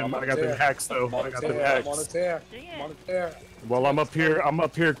got them hacks though. I got them hacks. I'm on a tear. Well, I'm up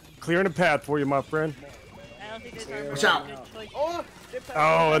here clearing a path for you, my friend. I don't think there's Watch out.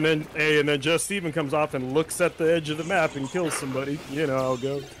 Oh, and then just Steven comes off and looks at the edge of the map and kills somebody. You know how it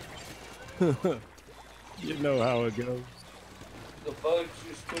goes. You know how it goes. The Bucks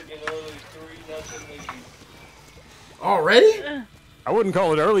just took an early 3-0 lead. Already? I wouldn't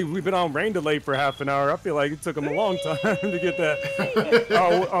call it early. We've been on rain delay for half an hour. I feel like it took them a long time to get that.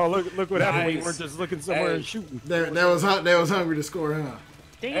 Look what happened. We weren't just looking somewhere and shooting. They was hungry to score, huh?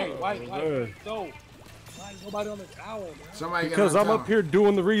 Damn. Why is nobody on the tower, man? Somebody because I'm up here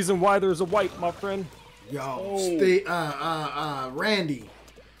doing the reason why there's a wipe, my friend. Yo, Randy,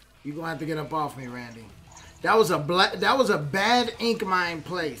 you gonna have to get up off me, Randy. That was a bad ink mine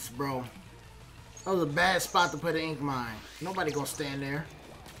place, bro. That was a bad spot to put an ink mine. Nobody gonna stand there.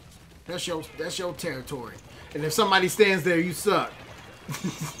 That's your territory. And if somebody stands there, you suck.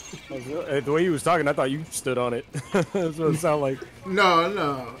 The way he was talking, I thought you stood on it. That's what it sounded like.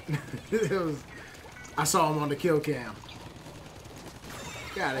 No. I saw him on the kill cam.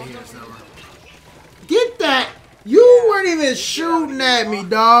 Get out of here, Silver. Get that! You weren't even shooting at me,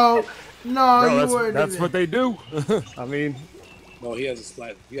 dog. No, you weren't. That's what they do. I mean. No, he has a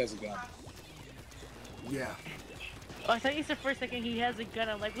splat. He has a gun. Yeah. Oh, I thought you said for a second he has a gun.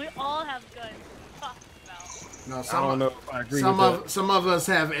 I'm like, we all have guns. Talk about. No, I don't know if I agree some with that. Some of us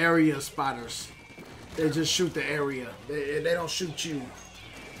have area spotters. They just shoot the area. They don't shoot you.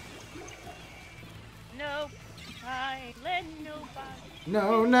 No, I ain't letting nobody.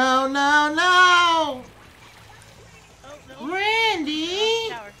 No. Oh, no. Randy.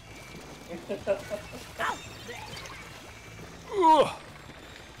 Tower.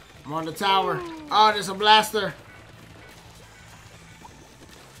 I'm on the tower. Oh, there's a blaster.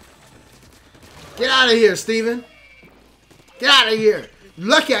 Get out of here, Steven. Get out of here.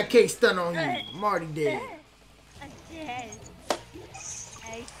 Lucky I can't stun on you. I'm already dead. I'm dead.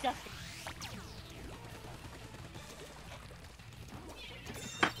 I suck.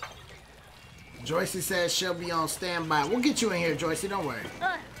 Joycey says she'll be on standby. We'll get you in here, Joycey. Don't worry.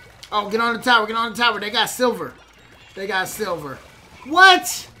 Oh, get on the tower. Get on the tower. They got silver. They got silver.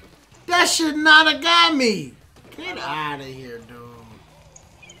 What? That should not have got me. Get out of here, dude.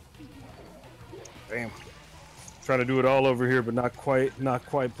 Damn. Trying to do it all over here, but not quite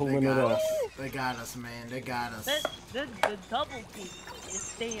pulling it off. They got us, man. They got us. The double team is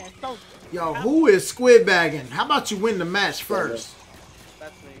staying so. Yo, who is squid bagging? How about you win the match first?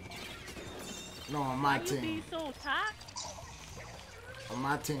 That's me. No, on my You team. be so hot? On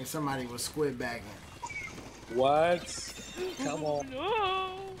my team, somebody was squid bagging. What? Come on. No.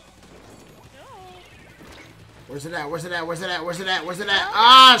 Where's it at? Where's it at? Where's it at? Where's it at? Where's it at?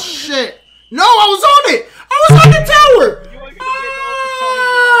 Ah, shit. No, I was on it. I was on the tower.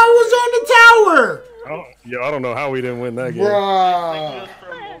 I was on the tower. I don't know how we didn't win that game. Bruh.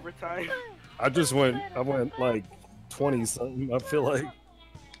 From overtime. I went like 20 something. I feel like.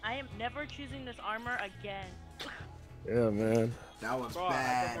 I am never choosing this armor again. Yeah, man. That was Bro, I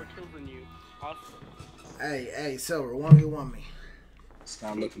bad. got more kills than you. Awesome. Hey, Silver, 1v1 me. It's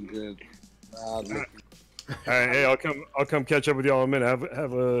not looking good. All right, hey, I'll come catch up with y'all in a minute.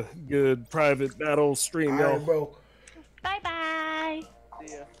 Have a good private battle stream, All y'all. right, bro. Bye bye.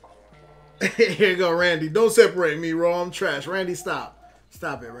 See ya. Here you go, Randy. Don't separate me, Raw. I'm trash. Randy, stop.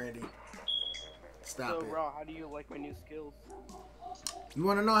 Stop it, Randy. Stop So, it. Raw, how do you like my new skills? You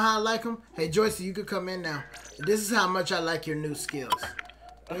want to know how I like them? Hey, Joyce, you could come in now. This is how much I like your new skills.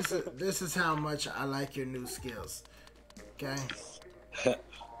 This is how much I like your new skills. Okay?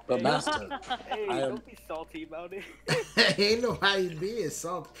 But master, Hey, I am- don't be salty about it. Ain't no how you being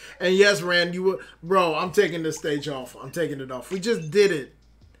salty. And yes, Rand, you were, bro. I'm taking the stage off. I'm taking it off. We just did it.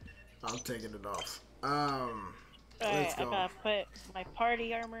 I'm taking it off. Let's Alright, I go. gotta put my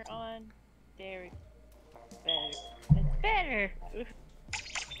party armor on. There we go. Better. It's better.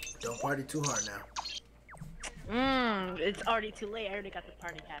 Don't party too hard now. It's already too late. I already got the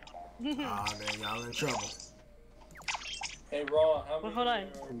party hat on. Ah, man, y'all in trouble. Hey, Raw, how Well, hold on.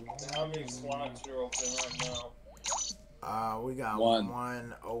 many slots are open right now? We got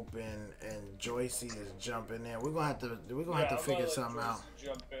one open, and Joycey is jumping in. We're gonna have to figure something out.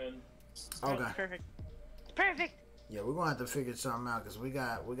 Jump in. Okay. Perfect. Perfect. Yeah, we're gonna have to figure something out because we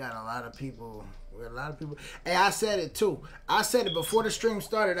got a lot of people. We got a lot of people. Hey, I said it too. I said it before the stream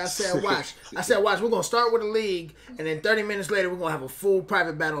started. I said, watch. We're gonna start with a league, and then 30 minutes later, we're gonna have a full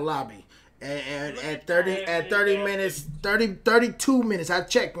private battle lobby. And at 32 minutes, I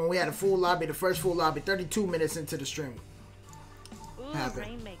checked when we had a full lobby, the first full lobby, 32 minutes into the stream. Ooh, Happened.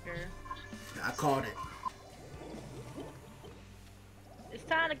 Rainmaker. I called it. It's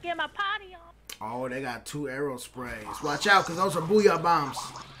time to get my party on. Oh, they got 2 arrow sprays. Watch out, because those are booyah bombs.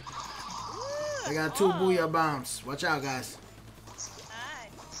 They got 2 booyah bombs. Watch out, guys. Hi.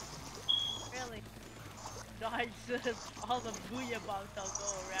 Really? Dodge all the booyah bombs don't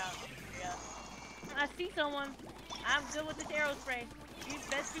go around. Yeah. I see someone. I'm good with this arrow spray. You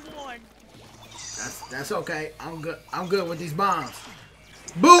best be warned. That's okay. I'm good with these bombs.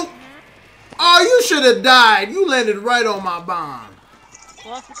 Boop! Oh, you should have died. You landed right on my bomb.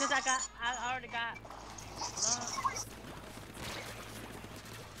 Well, it's because I already got.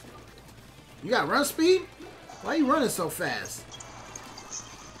 You got run speed? Why you running so fast?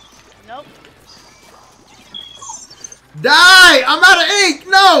 Nope. Die! I'm out of ink!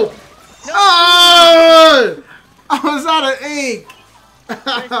 No! Oh! I was out of ink!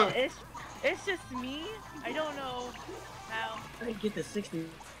 Listen, it's just me. I don't know how. I didn't get the 60.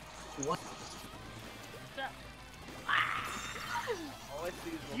 What? All I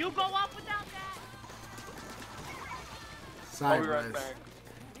see is You go up without that? Sorry, I'll be right Grant. back.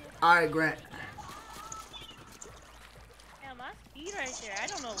 Alright, Grant. Yeah, my speed right there. I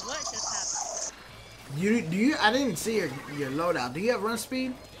don't know what just happened. I didn't see your loadout. Do you have run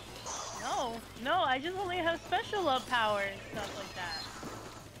speed? No, I just only have special love power and stuff like that.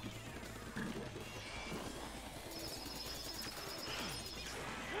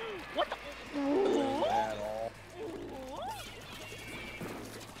 What the? Ooh. at all. Ooh.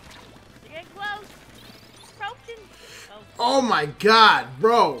 You're getting close. Approaching. Oh my god,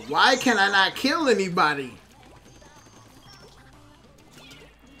 bro. Why can I not kill anybody?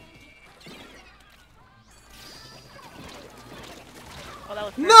 Oh, that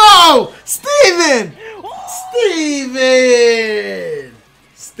was No! Steven! Steven!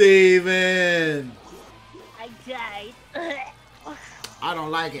 Steven! I died. I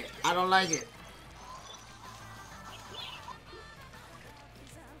don't like it. I don't like it.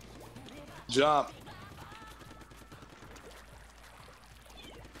 Jump.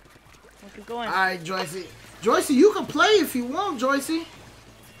 We'll keep going. Alright, Joycey. Joycey, you can play if you want, Joycey.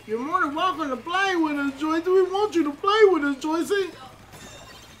 You're more than welcome to play with us, Joycey. We want you to play with us, Joycey.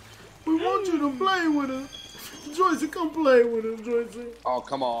 We want you to play with us. Joycey, come play with us, Joycey. Oh,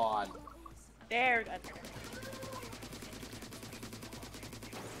 come on. There.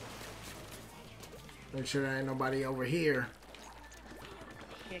 Make sure there ain't nobody over here.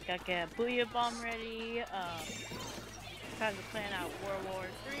 Okay, gotta get a booyah bomb ready. Time to plan out World War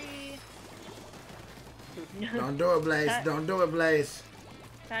III. Don't do it, Blaze. Don't do it, Blaze.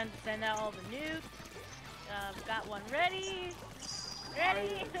 Time to send out all the nukes. Got one ready.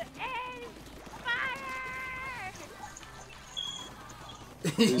 Ready. And fire!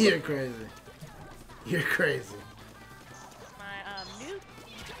 You're crazy. You're crazy. My nuke.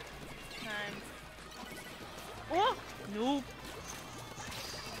 Time. Oh, nope.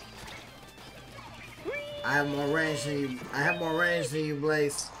 I have more range than you. I have more range than you,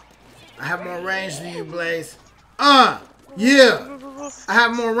 Blaze. I have more range than you, Blaze. Yeah. I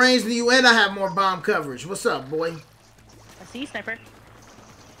have more range than you, and I have more bomb coverage. What's up, boy? I see you, sniper.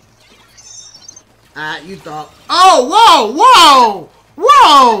 You thought. Oh,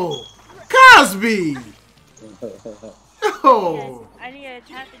 whoa, Cosby. Oh. I need to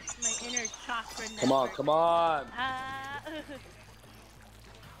tap into my inner chakra network. Come on, come on.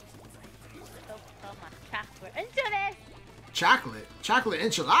 Oh, my chakra. Into this! Chocolate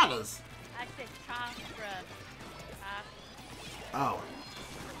enchiladas. I said chakra. Oh.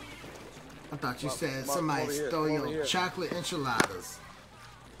 I thought you said come on, somebody over here, stole over your here. chocolate enchiladas.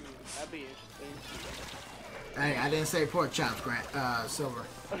 That'd be interesting. Hey, I didn't say pork chops, Silver.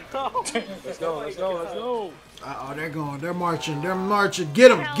 Let's go, let's go, let's go. Uh-oh, they're going. They're marching. Get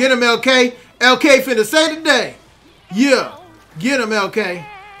them. Get them, LK. LK finna say today. Yeah. Get them, LK.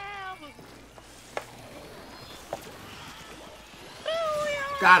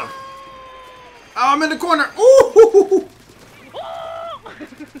 Got him. Oh, I'm in the corner. Ooh.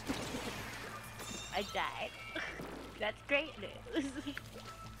 I died. That's great news.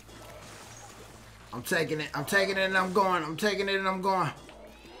 I'm taking it and I'm going.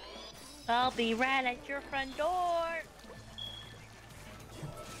 I'll be right at your front door.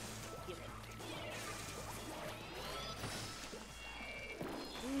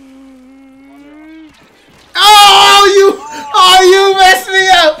 Oh, you messed me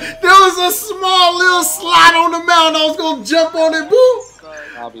up. There was a small little slot on the mountain. I was gonna jump on it. Boo.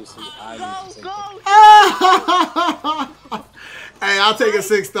 Obviously, I need to take Go! Hey, I'll take a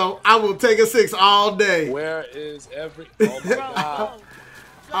 6 though. I will take a 6 all day. Where is every... Oh, my God.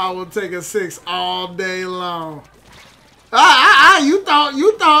 I will take a 6 all day long. You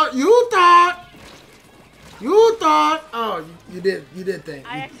thought. Oh, you did think.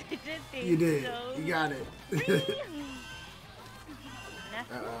 I actually did think You did. so. You got it.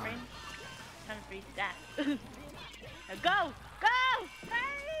 Time to freeze that. Now go!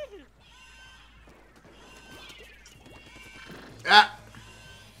 Hurry! Ah.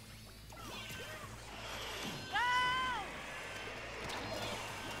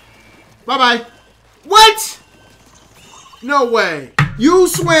 Bye-bye. What? No way. You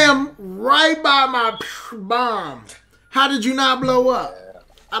swam right by my bomb. How did you not blow up? Yeah.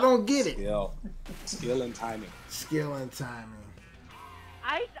 I don't get it. Skill and timing. Skill and timing.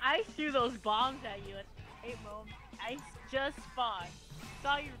 I threw those bombs at you at 8 moments. I just spawned.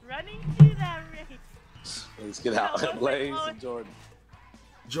 Saw you running to that range. Let's get out. Blaze and Jordan.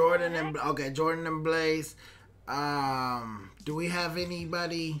 Jordan and Blaze. Do we have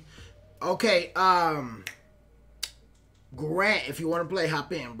anybody? Okay, Grant, if you want to play,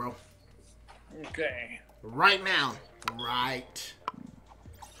 hop in, bro. Okay. Right now. Right.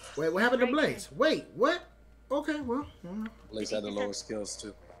 Wait, what happened to Blaze? Wait, what? Okay, well. Blaze had the lowest skills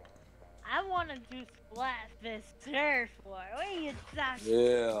too. I want to do Splat this turf war. What are you talking?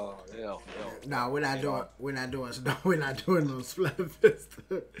 Yeah. No, we're not doing no splat fist.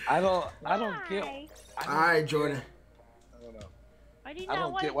 I don't get. All right, Jordan. I don't know. Why do you I not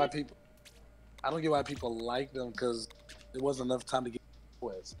don't want get to why people like them because there wasn't enough time to get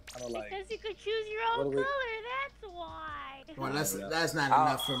quiz. I don't like. Because you could choose your own color. That's why. Well, that's not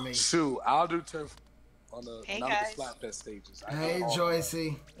enough for me. Shoot, I'll do turf on the Hey, none of the guys. Splatfest stages. Hey,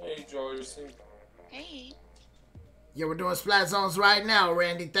 Joycey. Hey, Joycey. Hey. Yeah, we're doing splat zones right now,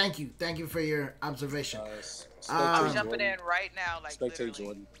 Randy. Thank you for your observation. I'm Um, jumping in right now, like Spectate literally.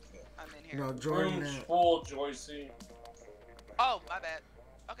 Jordan. I'm in You here. know, Jordan. Room's full, Joycey. Oh, my bad.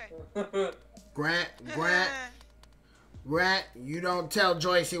 Okay. Grant, you don't tell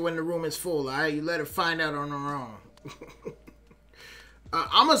Joycey when the room is full, all right? You let her find out on her own.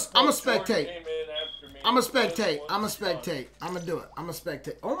 I'm a spectate. I'm a spectate. I'm gonna do it. I'm a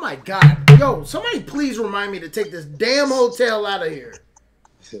spectate. Oh my God. Yo, somebody please remind me to take this damn hotel out of here.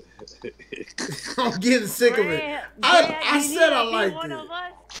 I'm getting sick of it. I said I liked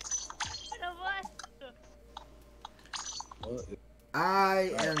it.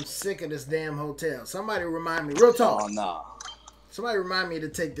 I am sick of this damn hotel. Somebody remind me. Real talk. Oh, no. Somebody remind me to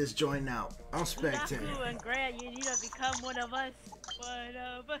take this joint out. I'm spectating. You and Grant, you need to become one of us. One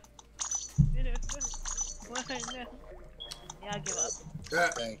of us. Yeah, I'll give up.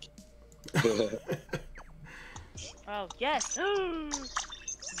 Thank you. Oh, yes.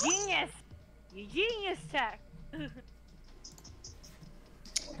 Genius. You genius, Tech.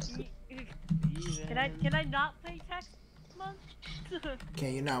 Can I not pay tax month?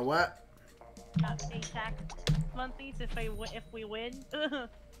 Can you not what? Not pay tax monthlies if we win.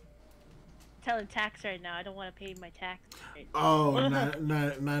 Telling tax right now. I don't want to pay my tax. Oh,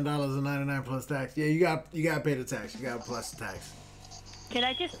 $9.99 plus tax. Yeah, you got to pay the tax. You got to plus the tax. Can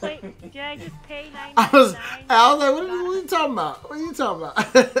I just pay? Can I just pay $9.99? I was like, what are you talking about? What are you talking about?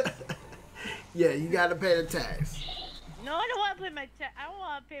 Yeah, you got to pay the tax. No, I don't want to pay my tax. I don't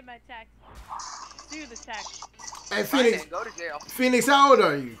want to pay my tax. Do the tax. Hey, Phoenix. Go to jail. Phoenix, how old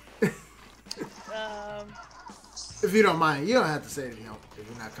are you? If you don't mind, you don't have to say it if you're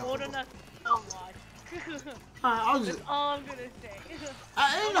not comfortable. Old enough to watch. That's all I'm gonna say. Are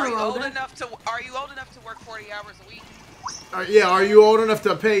you old enough to work 40 hours a week? Yeah, are you old enough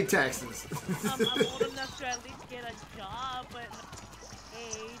to pay taxes? I'm old enough to at least get a job, but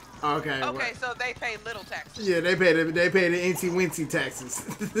age. Okay. Okay, right. so they pay little taxes. Yeah, they pay the incy-wincy taxes.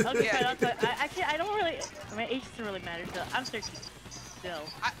 Okay, I don't really. My age doesn't really matter. So I'm 13. Still.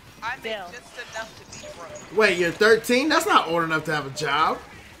 I make just enough to be broke. Wait, you're 13? That's not old enough to have a job.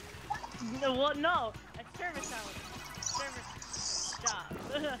 No, well, no. A service hour. Service job.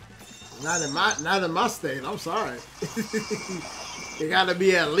 Not in my state. I'm sorry. You got to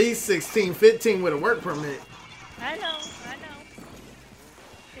be at least 16, 15 with a work permit. I know.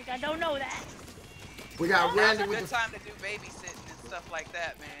 Think I don't know that. We got Randy Now's a with good time to do babysitting and stuff like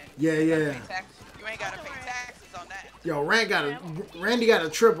that, man. Yeah. You ain't gotta pay taxes on that. Yo, Randy got a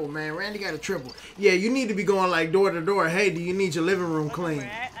triple, man. Randy got a triple. Yeah, you need to be going like door to door. Hey, do you need your living room clean?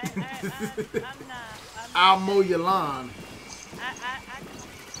 I'll mow your lawn.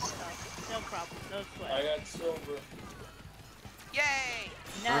 No problem. No sweat. I got silver. Yay!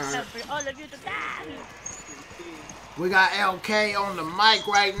 Now time for all of you to die. We got LK on the mic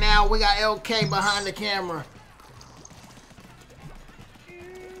right now. We got LK behind the camera.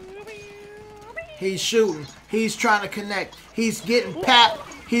 He's shooting. He's trying to connect. He's getting papped.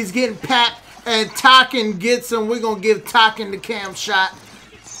 And Talkin gets him. We're going to give Talkin the cam shot.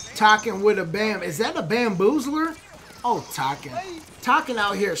 Talkin with a bam. Is that a bamboozler? Oh, Talkin. Talkin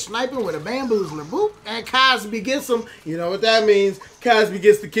out here sniping with a bamboozler. Boop. And Cosby gets him. You know what that means. Cosby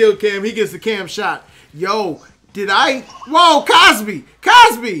gets the kill cam. He gets the cam shot. Yo, did I? Whoa, Cosby.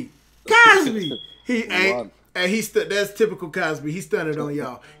 He ain't. And that's typical Cosby. He stunned on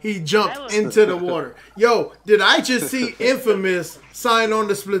y'all. He jumped into the water. Yo, did I just see Infamous sign on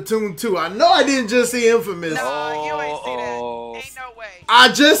to Splatoon 2? I know I didn't just see Infamous. No, you ain't see that. Ain't no way.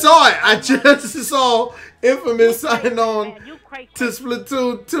 I just saw it. I just saw Infamous sign on to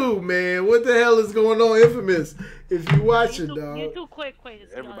Splatoon 2, man. What the hell is going on, Infamous? If you watch it, dog. You're too quick.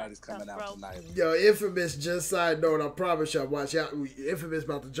 Everybody's coming out tonight. Yo, Infamous just signed on. I promise y'all. Watch out. Infamous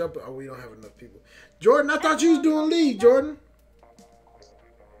about to jump. Oh, we don't have enough people. Jordan, I thought you was doing league, Jordan.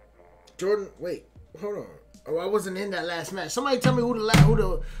 Wait, hold on. Oh, I wasn't in that last match. Somebody tell me who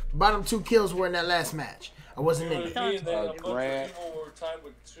the bottom 2 kills were in that last match. I wasn't in it. Grant. People were tied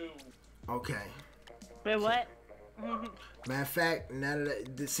with 2. Okay. Wait, what? Matter of fact, now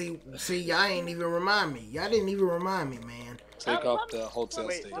that see, y'all ain't even remind me. Y'all didn't even remind me, man. Take off the hotel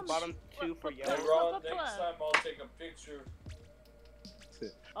Wait, stage. the bottom 2 for Hey, yellow. Ron, next time I'll take a picture.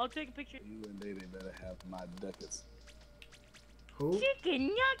 I'll take a picture. You and they better have my ducats. Who? Chicken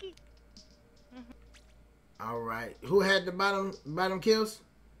nugget. All right. Who had the bottom kills?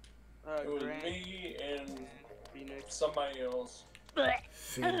 It was Grant, me and Phoenix. somebody else.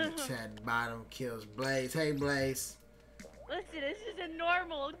 Phoenix had bottom kills. Blaze. Hey, Blaze. Listen, this isn't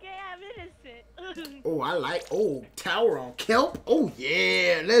normal, okay? I'm innocent. Oh, I like. Oh, tower on kelp. Oh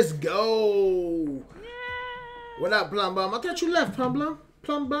yeah, let's go. Yeah. What up, Plum Bum? I thought you left, Plum Bum.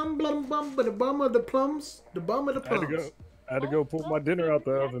 Plum Bum, but the bum of the plums. The bum of the plums. I I had to go pull my dinner out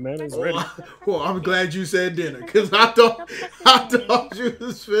the oven, man. It's ready. Well, I'm glad you said dinner, because I thought you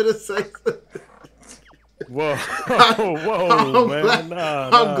was finna say something. Whoa, whoa, man.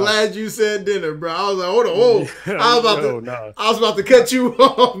 I'm glad you said dinner, bro. I was like, hold on, whoa. I was about to cut you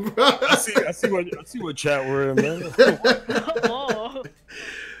off, bro. I see what chat we're in, man. Oh.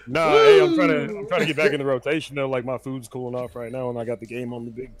 Nah, hey, I'm trying to get back in the rotation though. Like my food's cooling off right now, and I got the game on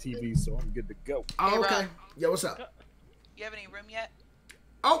the big TV, so I'm good to go. Oh, okay. Yo, what's up? You have any room yet?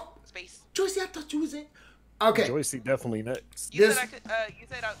 Oh, space. Joycey, I thought you was in. Okay. Joycey definitely next. You said the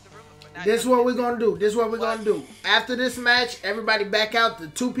room. This is what we're gonna do. This is what we're gonna do. After this match, everybody back out. The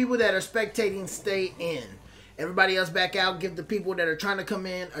 2 people that are spectating stay in. Everybody else back out. Give the people that are trying to come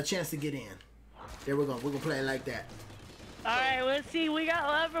in a chance to get in. There we go. We're gonna play it like that. All right, let's see. We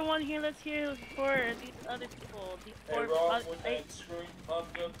got everyone here. Let's hear for these other people. These 4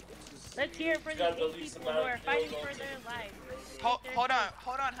 let's hear it for these 8 people who are fighting for their lives. Hold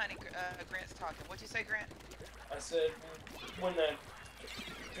on, honey. Grant's talking. What'd you say, Grant? I said when that.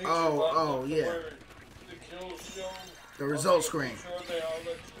 Oh, yeah. The kill show. The result screen.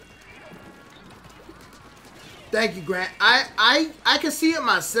 Thank you, Grant. I can see it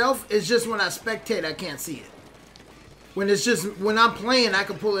myself. It's just when I spectate, I can't see it. When I'm playing, I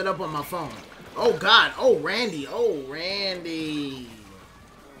can pull it up on my phone. Oh God. Oh Randy. Oh Randy.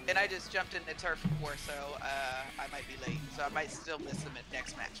 And I just jumped in the turf war, so I might be late. So I might still miss them at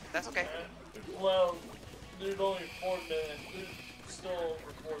next match. But that's okay. Well, there's only 4 minutes. There's still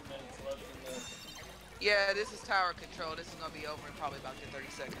over 4 minutes left in this. Yeah, this is tower control. This is gonna be over in probably about 30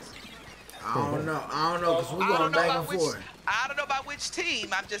 seconds. I don't know, because we're going back and forth. I don't know about which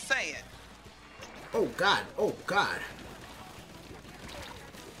team. I'm just saying. Oh God. Oh God.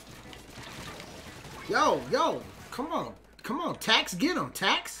 Yo, come on, Tax, get him,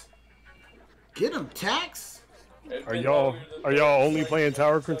 Tax. Get him, Tax. Are y'all only playing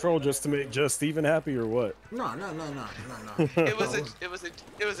tower control just to make Just Steven happy or what? No. It was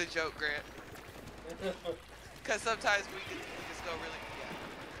a joke, Grant. Because sometimes we just go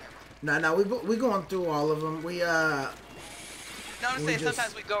really. No, we going through all of them. No, I'm saying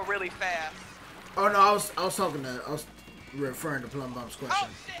sometimes we go really fast. Oh no, I was referring to Plum Bump's question. Oh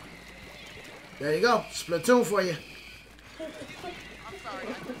shit! There you go, Splatoon for you. I'm sorry.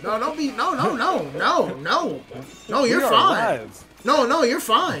 No, don't be. No. No, you're fine. No, you're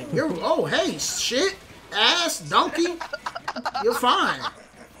fine. Oh, hey, shit, ass, donkey. You're fine. All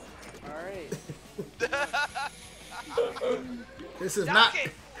right. This is not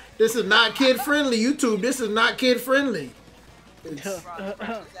kid friendly. YouTube, this is not kid friendly. After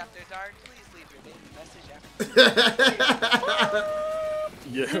dark, please leave your message after.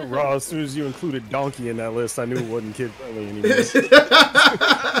 Yeah, Raw, as soon as you included donkey in that list, I knew it wasn't kid friendly anymore.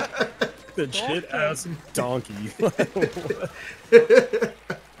 The shit ass donkey.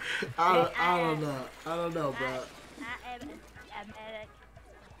 I don't know, bro.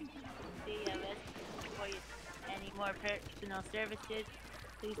 Any more personal services?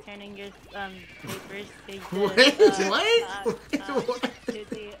 Please turn in your papers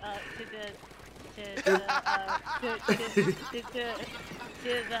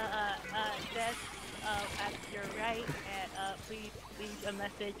to the desk at your right, and please leave a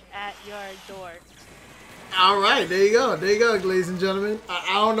message at your door. All right, there you go, ladies and gentlemen.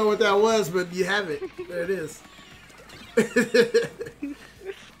 I don't know what that was, but you have it. There it is. Hey,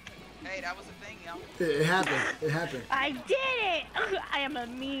 that was a thing, y'all. It happened. I did it! I am a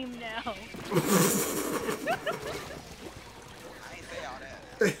meme now.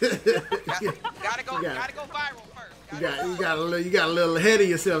 Gotta go viral first. You got a little ahead of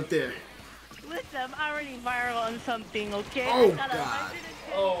yourself there. Listen, I'm already viral on something, okay? Oh, I got God.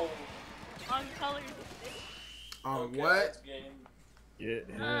 On colors. On what?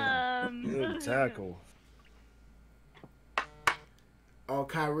 Yeah. Good tackle. Oh,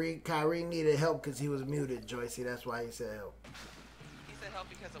 Kyrie needed help because he was muted, Joycey. That's why he said help. He said help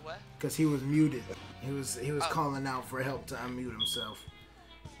because of what? Because he was muted. He was calling out for help to unmute himself.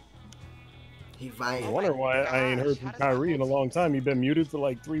 He violated. I wonder why I ain't heard from Kyrie in a long time. You've been muted for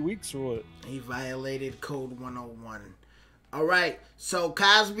like 3 weeks or what? He violated Code 101. All right, so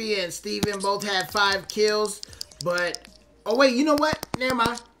Cosby and Steven both had 5 kills, but oh wait, you know what? Never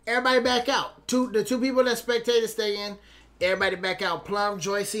mind. Everybody back out. The two people that spectated stay in. Everybody back out. Plum,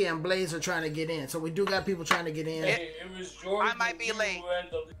 Joycey, and Blaze are trying to get in. So we do got people trying to get in. Hey, it was Jordan. I might be late.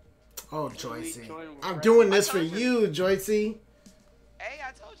 Oh, Joycey. I'm doing this for you, Joycey. Hey,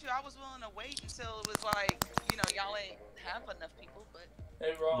 I told you I was willing to wait until it was like, y'all ain't have enough people, but.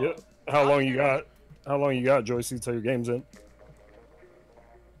 Hey, Rob. Yep. How long you got? How long you got, Joycey, till your game's in?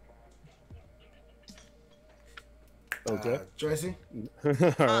 Okay. Joycey?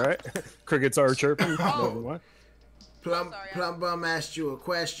 All right. Crickets are chirping. Oh. Never mind. Plum Bum asked you a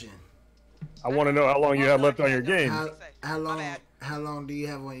question. I want to know how long you have left on your game. How long? bad. How long do you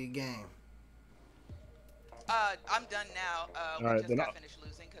have on your game? I'm done now. We All right, just then got finished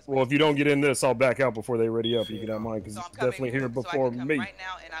losing. Well, if you don't get in this, I'll back out before they ready up. You can have mine because so it's I'm coming, definitely here so I before can come me. right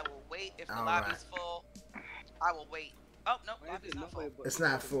now, and I will wait. If the All lobby's full, I will wait. Oh no, lobby's not full. It's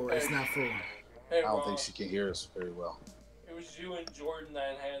not full. It's not full. Hey, I don't Rob, think she can hear us very well. it was you and Jordan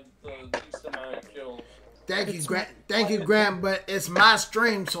that had the least amount of kills. Thank you, Grant. Thank you, Grant. But it's my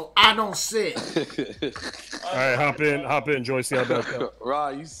stream, so I don't sit. All right, hop in, Joyce. I'll back up. Raw,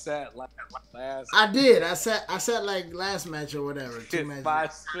 you sat like last. I did. I sat like last match or whatever. 2 matches.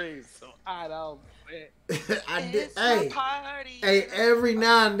 5 streams, so I don't sit. I did. It's Hey, a party. hey. Every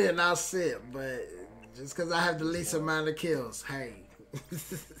now and then I'll sit, but just because I have the least amount of kills, hey.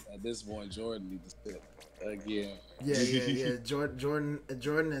 At this point, Jordan needs to sit again. Yeah. Jordan,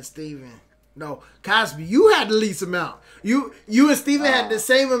 and Steven. No, Cosby, you had the least amount. You and Steven had the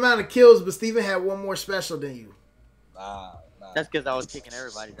same amount of kills, but Steven had one more special than you. Nah. That's because I was kicking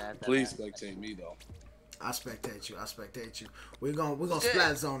everybody's ass. Please spectate me though. I spectate you. We're gonna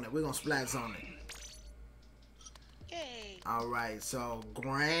splat zone it. We're gonna splat zone it. Yay. All right, so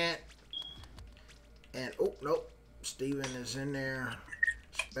Grant and Steven is in there.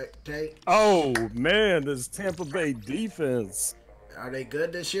 Spectate. Oh man, this Tampa Bay defense. Are they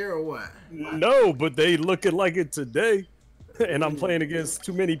good this year or what? No, but they looking like it today. And I'm playing against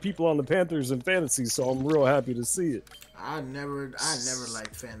too many people on the Panthers in fantasy, so I'm real happy to see it. I never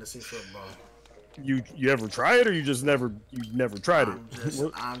liked fantasy football. You ever try it, or you never tried it?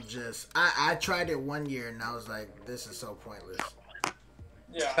 I tried it 1 year and I was like, this is so pointless.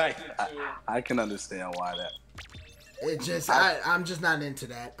 Yeah, I did too. I can understand why that. I'm just not into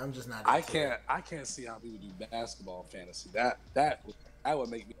that. I'm just not. Into I can't see how people do basketball fantasy. That would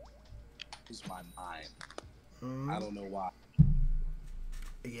make me lose my mind. I don't know why.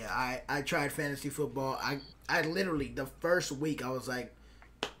 Yeah, I tried fantasy football. I literally the first week I was like,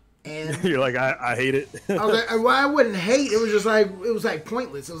 and you're like I hate it. I was like, well, I wouldn't hate. It was just like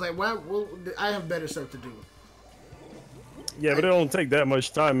pointless. It was like, why? Well, I have better stuff to do. Yeah, but it don't take that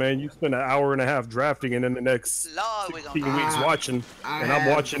much time, man. You spend an hour and a half drafting, and then the next Lord, 16 weeks watching, and I'm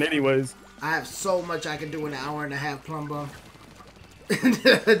watching anyways. I have so much I can do in an hour and a half, Plum Bum.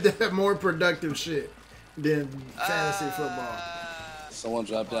 More productive shit than fantasy football. Someone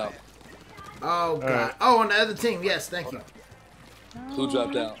dropped out. Oh god. Oh, on the other team. Yes, thank you. Who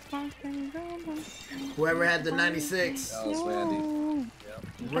dropped out? Whoever had the 96. That was Randy.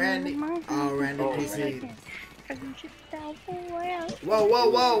 Randy. Oh, Randy PC.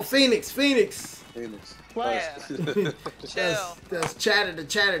 Whoa. Phoenix. What? Chill. That's chatter,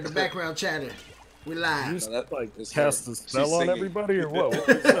 the background chatter. We live. You that, like it's cast her. a spell She's on singing. everybody, or what?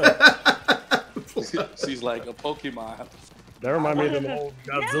 What was that? She's like a Pokemon. That reminded me of them old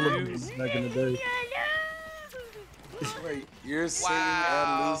Godzilla movies back in the day. Wait, you're singing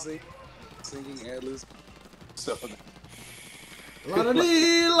and losing? Singing and losing? So,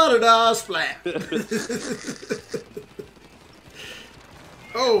 La-da-dee, la-da-da, splat.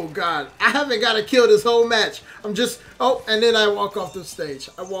 Oh, God. I haven't got to kill this whole match. I'm just... Oh, and then I walk off the stage.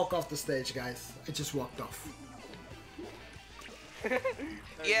 I walk off the stage, guys. I just walked off.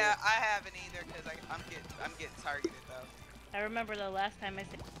 Yeah, I haven't either because I'm getting targeted though. I remember the last time I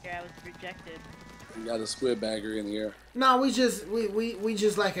said here I was rejected. you got a squid bagger in here. No, we just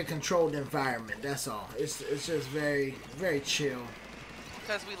like a controlled environment. That's all. It's just very, very chill.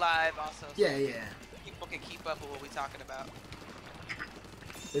 Because we live also. So Yeah. people can keep up with what we talking about.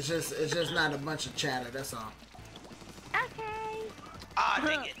 It's just not a bunch of chatter. That's all. Okay. Ah,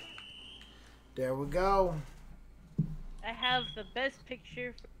 dang it. There we go. I have the best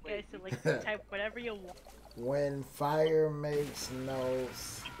picture for you guys to like type whatever you want. When fire makes no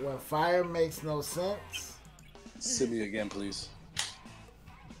sense. Send me again, please.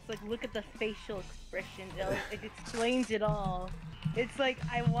 It's like, look at the facial expression. It explains it all. It's like,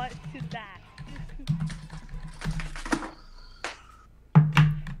 I want to that.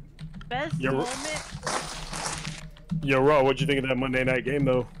 Best moment. Yo, Raw, what'd you think of that Monday night game,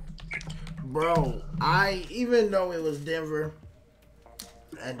 though? Bro, even though it was Denver,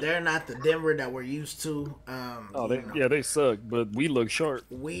 and they're not the Denver that we're used to. They suck, but we look sharp.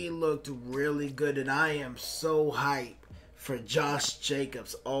 We looked really good, and I am so hyped for Josh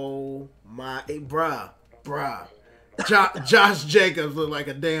Jacobs. Oh my, bruh. Josh Jacobs looked like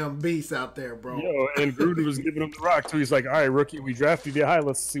a damn beast out there, bro. Yo, and Gruden was giving him the rock too. He's like, "All right, rookie, we drafted you high.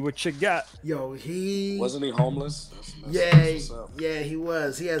 Let's see what you got." Yo, wasn't he homeless? Yeah, he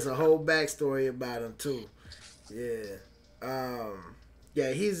was. He has a whole backstory about him too. Yeah.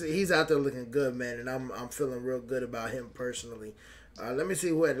 Yeah, he's out there looking good, man, and I'm feeling real good about him personally. Let me see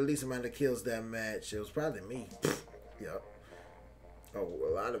who had the least amount of kills that match. It was probably me. Yep. Oh,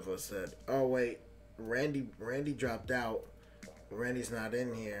 a lot of us said. Oh wait, Randy dropped out. Randy's not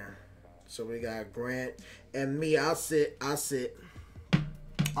in here, so we got Grant and me. I'll sit.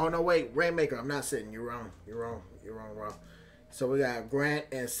 Oh no, wait, Rainmaker. I'm not sitting. You're wrong. Wrong. So we got Grant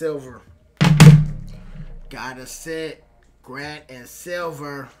and Silver. Gotta sit. Grant and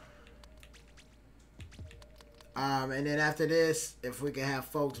Silver. And then after this, if we can have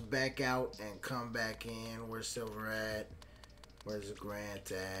folks back out and come back in. Where's Silver at? Where's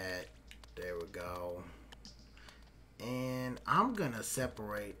Grant at? There we go. And I'm gonna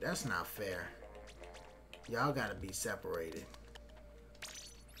separate. That's not fair. Y'all gotta be separated.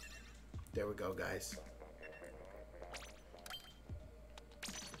 There we go, guys.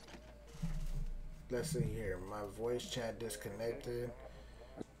 Let's see here. My voice chat disconnected.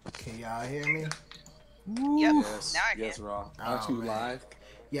 Can y'all hear me? Yep. Yes, Now I can. yes, Raw. Aren't you man. live?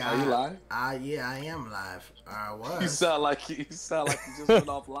 Yeah. Are you live? Yeah, I am live. I was. You sound like you just went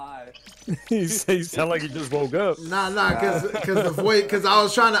off live. You sound like you just woke up. Nah, cause the voice, cause I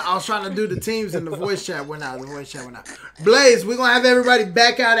was trying to do the teams and the voice chat went out. Blaze, we're gonna have everybody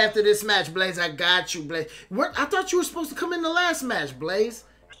back out after this match. Blaze, I got you, Blaze. I thought you were supposed to come in the last match, Blaze.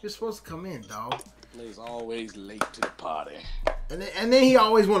 You're supposed to come in, dog. Blaze always late to the party. And then he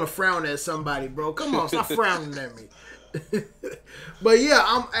always want to frown at somebody, bro. Come on, stop frowning at me. But yeah,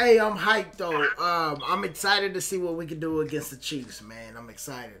 I'm hyped though. I'm excited to see what we can do against the Chiefs, man. I'm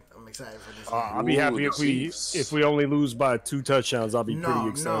excited for this game. I'll be happy if we only lose by 2 touchdowns. I'll be pretty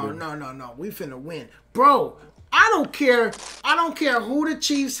excited. No. We finna win, bro. I don't care who the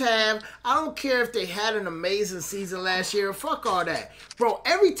Chiefs have. I don't care if they had an amazing season last year. Fuck all that, bro.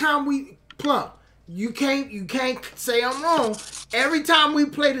 Every time we Plum, you can't say I'm wrong. Every time we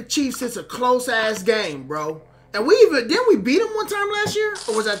play the Chiefs, it's a close ass game, bro. And didn't we beat them one time last year,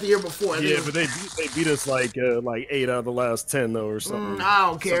 or was that the year before? Yeah, but they beat us like 8 out of the last 10 though, or something. I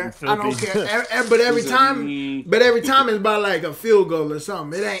don't care. But every time it's by like a field goal or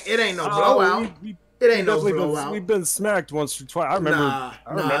something. It ain't no blowout. It ain't no blowout. We've been smacked once or twice. I remember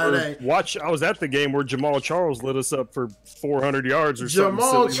I was at the game where Jamal Charles lit us up for 400 yards or something.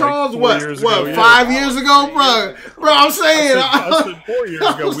 Jamal Charles, like 4 years ago, 5 years ago, bro? Bro, I'm saying. I said 4 years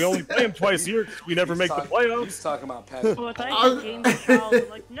ago. We only play him twice a year because we never make the playoffs. He's talking about Patrick. Well, I James Charles was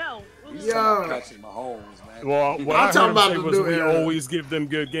like, no. Patrick Mahomes, man. Well, what I heard him say was we always give them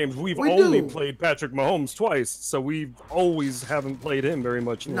good games. We've only played Patrick Mahomes twice, so we always haven't played him very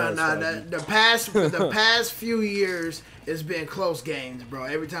much. The past few years, it's been close games, bro.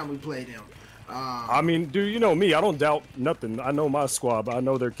 Every time we played him. I mean, dude, you know me. I don't doubt nothing. I know my squad. I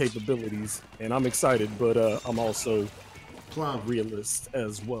know their capabilities, and I'm excited. But I'm also a realist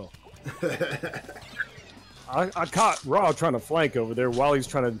as well. I caught Raw trying to flank over there while he's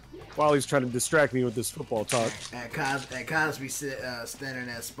trying to distract me with this football talk. And Cosby standing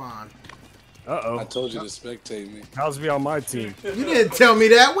at spawn. Uh-oh. I told you to spectate me. Cosby on my team. You didn't tell me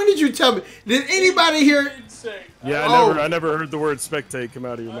that. When did you tell me? Did anybody hear? Yeah, I never heard the word spectate come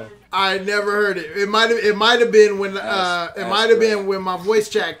out of your mouth. I never heard it. It might have been when when my voice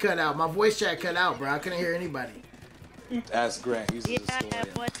chat cut out. My voice chat cut out, bro. I couldn't hear anybody. Ask Grant. He's a historian.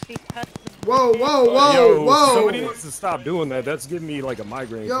 Whoa. Somebody needs to stop doing that. That's giving me like a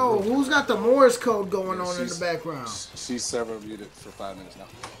migraine. Yo, who's got the Morse code going on in the background? She's server muted for 5 minutes now.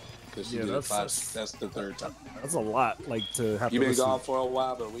 That's the third time. That's a lot, like to have. You've been gone for a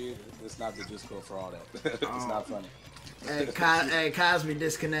while, but it's not the Discord for all that. It's not funny. Hey, Cosby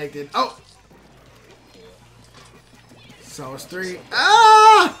disconnected. Oh, so it's 3.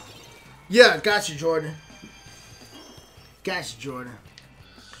 Ah, yeah, got you, Jordan.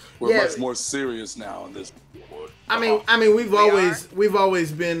 We're much more serious now on this board. I mean, we've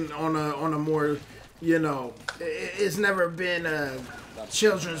always been on a more, it's never been a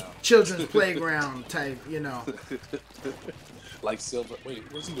children's playground type, Like Silver. Wait,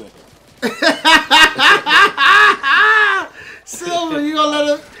 what's he doing? Silver, you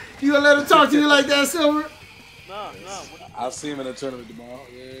gonna let him talk to you like that, Silver? No. I'll see him in the tournament tomorrow.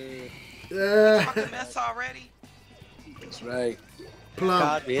 Fucking mess already. That's right.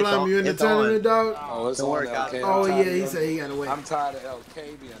 Plum, you in the tournament, dog? Oh, it's on LK. Oh yeah, he said he gotta wait. I'm tired of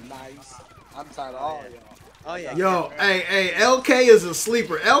LK being nice. I'm tired of all y'all. Oh yeah. Yo, hey, LK is a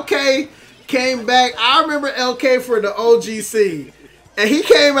sleeper. LK came back. I remember LK for the OGC, and he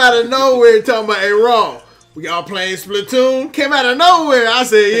came out of nowhere talking about, "Hey, Raw, we all playing Splatoon." Came out of nowhere. I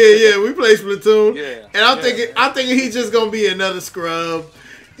said, "Yeah, we play Splatoon." Yeah. And I'm thinking he's just gonna be another scrub.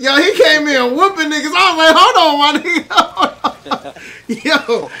 Yo, he came in whooping niggas. I was like, hold on, my nigga.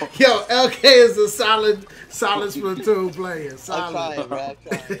 yo, LK is a solid Splatoon player. I'm Solid. trying, bro. I'm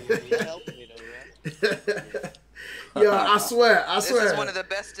trying. You're helping me, though, bro. Yo, I swear. This is one of the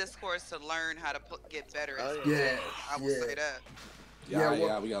best discords to learn how to get better at. Oh, yeah. I will say that. Yeah,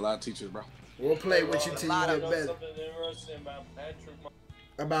 we got a lot of teachers, bro. We'll play with you till you get better. Something interesting about Patrick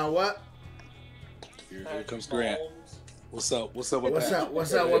About what? Here comes Grant. What's up? What's up with What's Pat? up?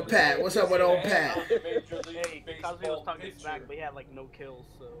 What's up with Pat? What's up with old Pat? Hey, Cosby was talking smack, but he had like no kills,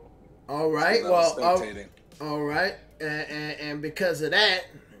 so. All right. Well, Spectating. all right. And because of that.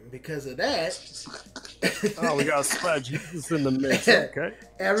 Oh, we got Splat Jesus in the mix. Okay. So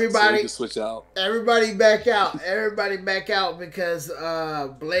we Everybody, can switch out. everybody back out. Everybody back out because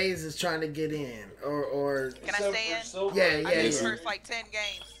Blaze is trying to get in. Or Can I stay in? yeah. I did first like 10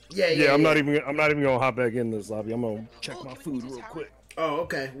 games. Yeah. I'm not even gonna hop back in this lobby. I'm gonna check my food real quick. Oh,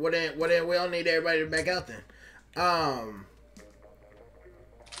 okay. Well then we don't need everybody to back out then.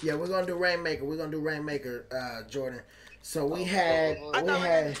 Yeah, we're gonna do Rainmaker, Jordan. So we had.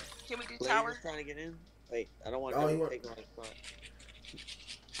 Can we do Blaze tower? is trying to get in. Wait, I don't want Oh, to you want- take my spot.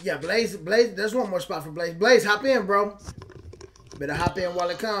 Yeah, Blaze. There's one more spot for Blaze. Blaze, hop in, bro. Better hop in while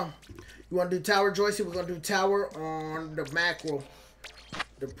it come. You want to do tower, Joycey? We're gonna do tower on the mackerel,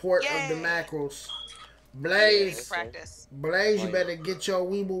 the port of the Yay. mackerels. Good Blaze, practice. you better get your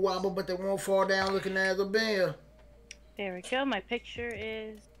weeble wobble, but they won't fall down looking as a bear. There we go. My picture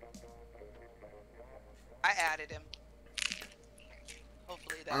is. I added him.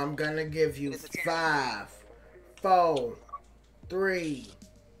 Hopefully that. I'm gonna give you It is a tear. 5, 4, 3,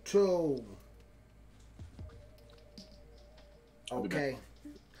 2. Okay.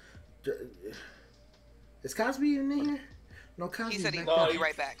 Is Cosby even in here? No, Cosby. He said he'd back No, be there.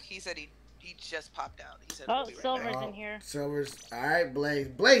 right back. He said he just popped out. He said Oh, he'll be right Silver's back. in here. Silver's. All right, Blaze.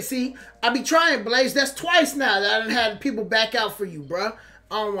 Blaze, see, I be trying, Blaze. That's twice now that I done had people back out for you, bruh.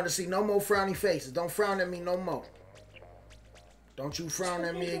 I don't want to see no more frowny faces. Don't frown at me no more. Don't you frown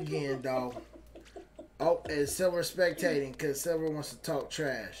at me again, dog. Oh, and Silver spectating because Silver wants to talk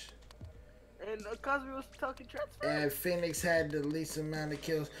trash. And Cosby was talking transfer. And Phoenix had the least amount of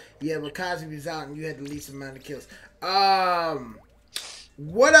kills. Yeah, but Cosby was out and you had the least amount of kills.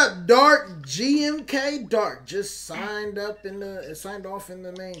 What up, Dark? GMK Dark just signed off in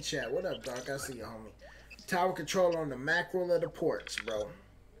the main chat. What up, Dark? I see you, homie. Tower control on the mackerel of the ports, bro.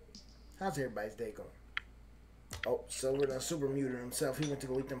 How's everybody's day going? Oh, Silver done super muted himself. He went to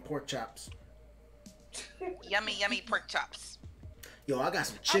go eat them pork chops. Yummy, yummy pork chops. Yo, I got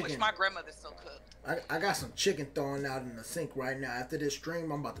some I wish chicken. my grandmother still cooked. I got some chicken thrown out in the sink right now. After this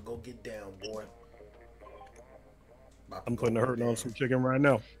stream, I'm about to go get down, boy. I'm putting the hurting on some chicken right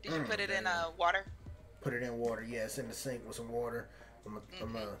now. Did you put it in water? Put it in water. Yeah, it's in the sink with some water. I'm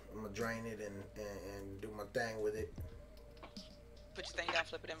gonna drain it and do my thing with it. Put your thing down,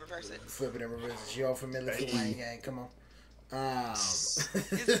 flip it, and reverse it. Flip it and reverse it. Y'all familiar with the Wang Gang? Come on.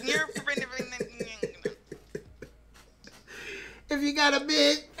 If you got a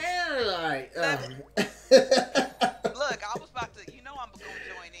big, alright. Look, I was about to. You know I'm gonna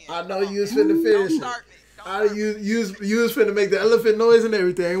join in. I know you was finna finish Don't it. start me. Don't start me. You was finna make the elephant noise and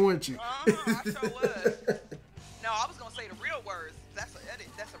everything, weren't you? I sure was. No, I was gonna say the real words. That's a edit.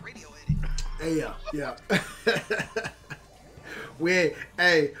 That's a radio edit. Yeah. We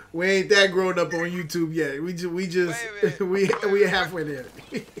ain't that grown up on YouTube yet. We just Wait a minute. we halfway there.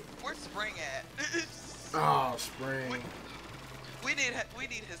 Where's Spring at? Oh, Spring. We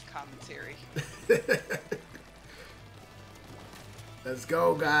need his commentary. Let's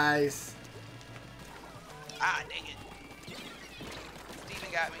go, guys. Ah, dang it.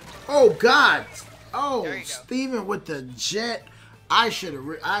 Steven got me. Oh God. Oh, There you go. Steven with the jet. I should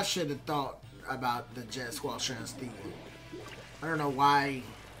have thought about the jet squad sharing Steven. I don't know why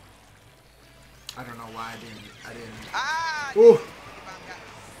I didn't. Ah! Ooh.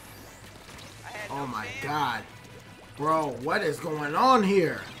 I had Oh no my chance. God. Bro, what is going on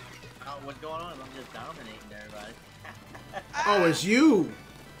here? Oh, what's going on? I'm just dominating everybody. Oh, it's you.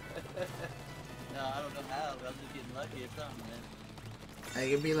 No, I don't know how, but I'm just getting lucky or something, man.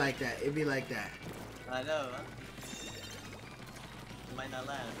 Hey, it'd be like that. It'd be like that. I know, huh? It might not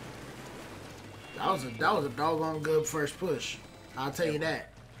last. That was a doggone good first push. I'll tell you that.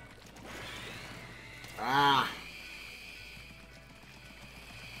 Ah.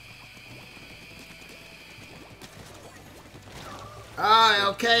 Ah,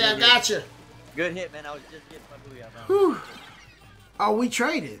 okay, I got you. Good hit, man. I was just getting my booyah. Whew. Oh, we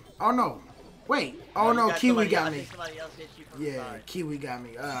traded. Oh no. Wait. Oh no, Kiwi got me. Somebody else hit you from the Yeah, side. Kiwi got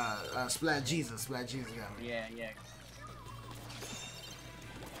me. Splat Jesus got me. Yeah, yeah.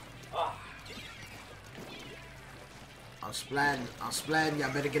 I'm splatting.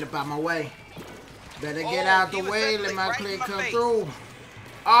 Y'all better get up out my way. Better get out the way. Let my clip come through.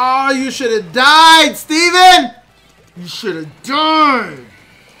 Oh, you should have died, Steven! You should have died.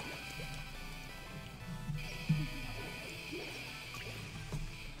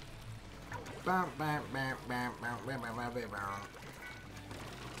 Bam, bam, bam, bam, bam, bam, bam, bam, bam.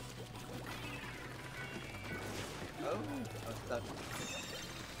 Oh, I'm stuck.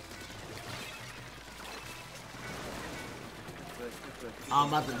 I'm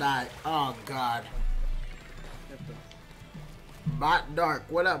about to die. Oh, God. Bot Dark.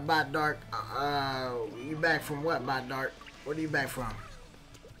 What up, Bot Dark? You back from what, Bot Dark? Where are you back from?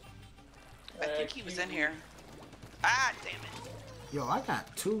 I think he was in here. Ah, damn it. Yo, I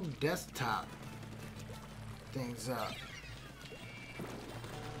got 2 desktop things up.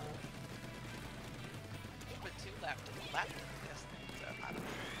 Put 2 laptop things up. I don't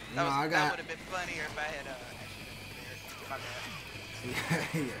know. No, I got. That would have been funnier if I had actually. My bad.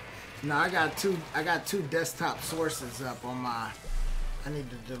 Yeah. No, I got 2. I got 2 desktop sources up on my. I need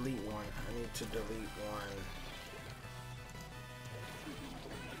to delete one. I need to delete one.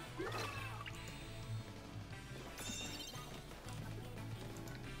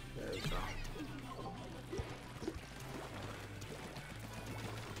 There we go.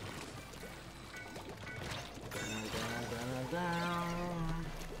 Down.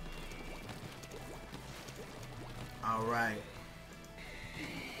 All right.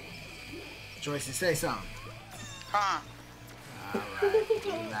 Joyce, say something. Huh? Alright,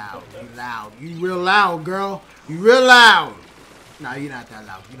 you loud, you loud. You real loud, girl. You real loud. No, you're not that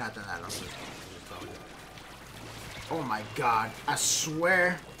loud. You're not that loud. Oh my God. I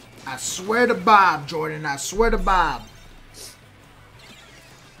swear to Bob, Jordan. I swear to Bob.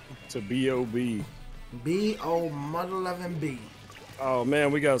 To B.O.B. B.O. mother loving B. Oh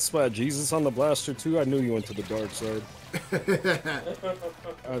man, we got Splat Jesus on the blaster too. I knew you went to the dark side.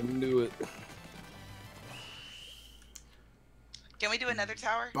 I knew it. Can we do another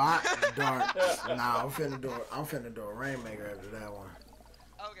tower? Bot Dark. Nah, I'm finna do a Rainmaker after that one.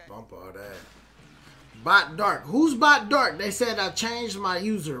 Okay. Bump all that. Bot Dark. Who's Bot Dark? They said I changed my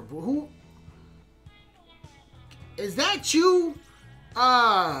user. Who? Is that you?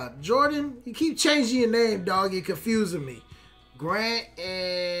 Jordan? You keep changing your name, dog. You're confusing me. Grant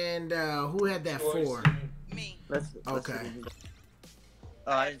and who had that 4? Me. Okay.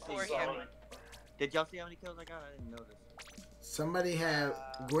 Oh, I didn't see. 4 here. Did y'all see how many kills I got? I didn't notice. Somebody had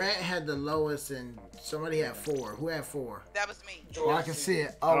Grant had the lowest, and somebody had 4. Who had 4? That was me. Oh, I can see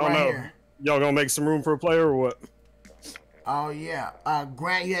it. I Oh, don't right know. here. Y'all gonna make some room for a player or what? Oh yeah.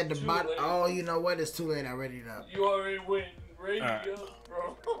 Grant, you had the bot. Oh, you know what? It's too late. I ready it up. You already went radio,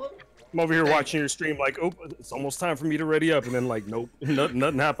 bro. I'm over here watching your stream like, oh, it's almost time for me to ready up, and then like, nope,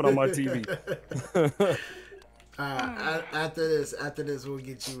 nothing happened on my TV. After this, we'll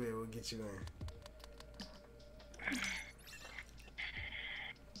get you in. We'll get you in.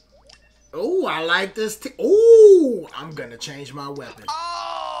 Oh, I like this. Oh, I'm gonna change my weapon.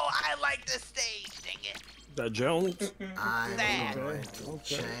 Oh, I like the stage. Dang it. That Jones? I'm going to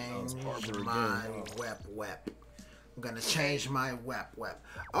change my wep. I'm gonna change my wep.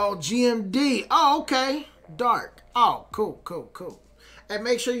 Oh, GMD. Oh, okay. Dark. Oh, cool. And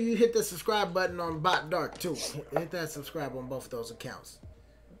make sure you hit the subscribe button on Bot Dark too. Hit that subscribe on both of those accounts.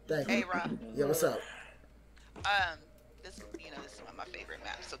 Thank you. Hey, Rob. Yeah, what's up? This is one of my favorite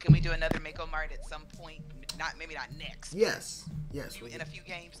maps. So can we do another Mako Mart at some point? Maybe not next. Yes. In a few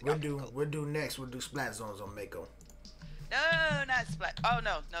games. We'll do next. We'll do Splat Zones on Mako. No, not Splat. Oh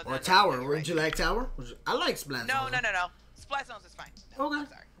no. Or Tower. Would you like Tower? I like Splat Zones. No. Splat Zones is fine. No, okay. I'm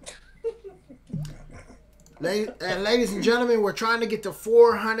sorry. Ladies and gentlemen, we're trying to get to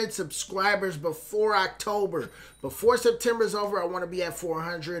 400 subscribers before October. Before September's over, I want to be at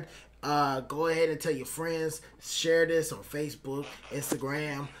 400. Go ahead and tell your friends. Share this on Facebook,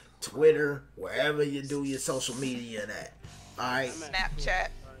 Instagram, Twitter, wherever you do your social media at. Alright. Snapchat.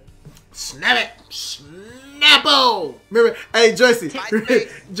 Snap it! Snappo! Remember, hey Joycey,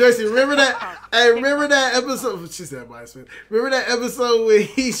 Joycey, remember that? Hey, remember that episode? She said MySpace. Remember that episode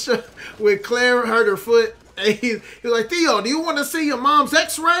when Claire hurt her foot? And he was like, Theo, do you want to see your mom's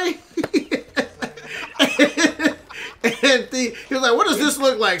X-ray? And he was like, what does this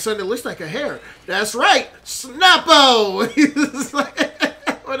look like? Son, it looks like a hair. That's right, Snappo! He was like,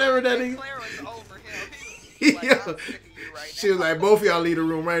 whatever that is. Claire was over him. He was like, I'm sick of you right She was like, both of y'all leave the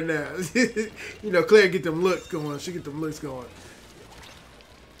room right now. Claire get them looks going. She get them looks going.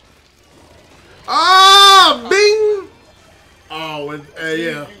 Oh, bing! Oh,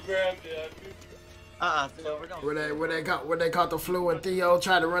 yeah. Where they caught the flu and Theo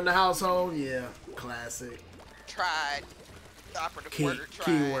tried to run the household? Yeah, classic. Tried. The operative word.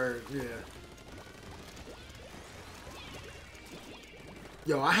 Keyword, yeah.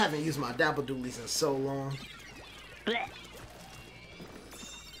 Yo, I haven't used my Dapple Doolies in so long. Blech.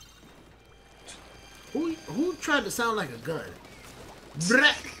 Who tried to sound like a gun?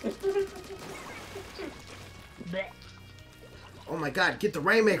 Blech. Blech. Oh my God! Get the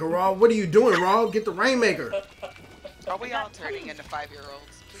Rainmaker, Raw. What are you doing, Raw? Get the Rainmaker. Are we all turning into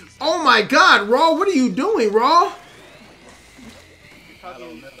 5-year-olds? Please. Oh my God, Raw. What are you doing, Raw? I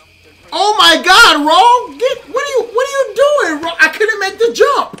don't know. Oh my God, Raw. What are you doing, Raw? I couldn't make the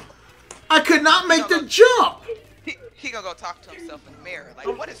jump. I could not make the jump. He gonna go talk to himself in the mirror. Like,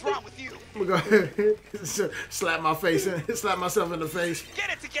 what is wrong with you? I'm gonna go slap my face and slap myself in the face. Get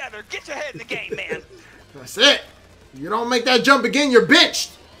it together. Get your head in the game, man. That's it. You don't make that jump again, you're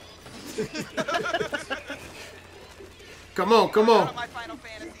benched. Come on, come on. My Final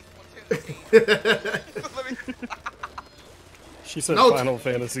Fantasy Splatoon team. She said No Final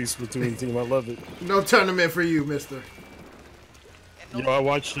Fantasy Splatoon team. I love it. No tournament for you, mister. You know, I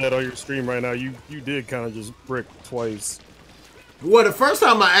watched that on your stream right now. You did kind of just brick twice. Well, the first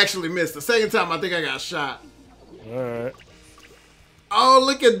time I actually missed. The second time I think I got shot. All right. Oh,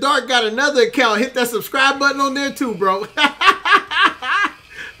 look at Dark got another account. Hit that subscribe button on there too, bro.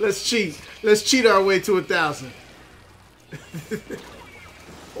 Let's cheat. Let's cheat our way to 1,000.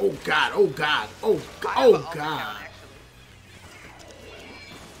 Oh God! Oh God! Oh God! Oh God!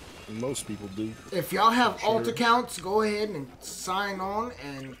 Most people do. If y'all have alt accounts, go ahead and sign on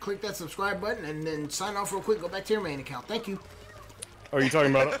and click that subscribe button, and then sign off real quick. Go back to your main account. Thank you. Oh, you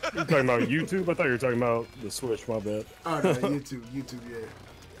talking about YouTube? I thought you were talking about the Switch. My bad. Oh no, YouTube, yeah.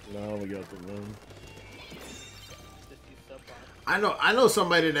 No, I only got the one. I know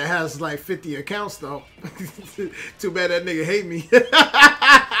somebody that has like 50 accounts though. Too bad that nigga hate me.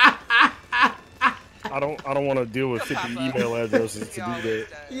 I don't want to deal with 50 email addresses to do that.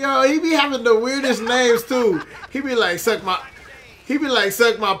 Yo, he be having the weirdest names too. He be like suck my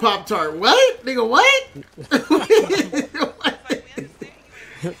Pop-Tart. What? Nigga, what?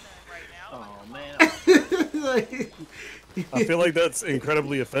 Oh man. I feel like that's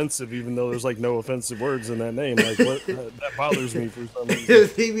incredibly offensive, even though there's like no offensive words in that name. Like what? That bothers me for some reason.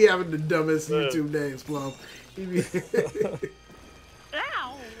 He be having the dumbest YouTube names, Plum. He be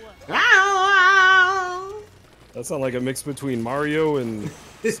Ow! Ow! That sounds like a mix between Mario and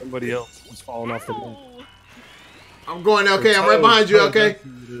somebody else who's falling off the moon. I'm going, okay. I'm right behind you, okay?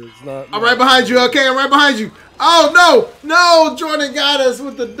 I'm right behind you, okay? I'm right behind you. Oh, no. No, Jordan got us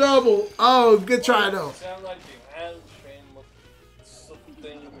with the double. Oh, good try, though. Sound like you hamstring with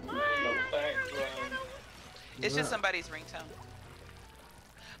something in the background. It's just somebody's ringtone.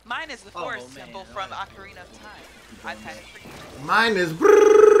 Mine is the forest symbol from Ocarina of Time. I've had it for years. Mine is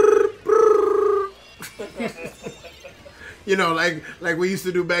brrr, brrr. You know, like we used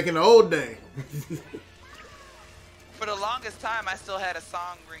to do back in the old day. For the longest time, I still had a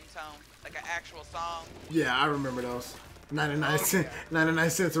song ringtone, like an actual song. Yeah, I remember those. 99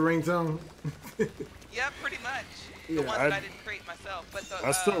 cents a ringtone. Yeah, pretty much. The Yeah, ones that I didn't create myself. But the,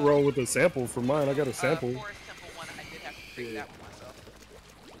 I still roll with a sample for mine. I got a sample. Forest Temple one, I did have to create that one myself.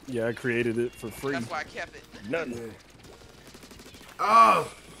 Yeah, I created it for free. That's why I kept it. Nothing. Yeah.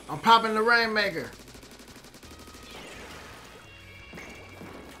 Oh, I'm popping the Rainmaker.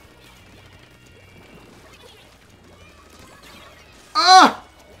 Ah!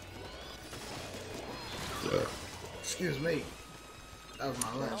 Excuse me. That was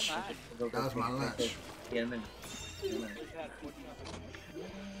my lunch. That was my lunch. Yeah, man.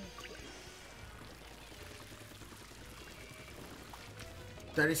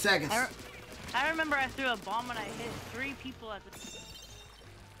 30 seconds. I remember I threw a bomb and I hit 3 people at the.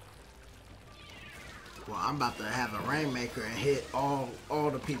 Well, I'm about to have a Rainmaker and hit all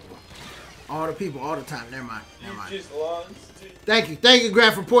the people. All the people, all the time. Never mind. Never mind. You just lost. Thank you,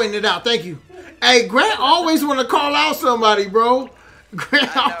 Grant, for pointing it out. Thank you. Hey, Grant always want to call out somebody, bro.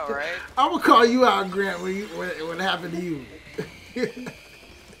 Grant, I know, right? I'm gonna call you out, Grant, when it happened to you.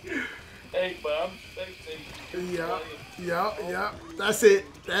 Hey, but I'm spectating. Yeah. That's it.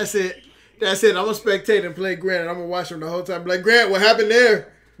 I'm gonna spectate and play Grant, and I'm gonna watch him the whole time. Be like, Grant, what happened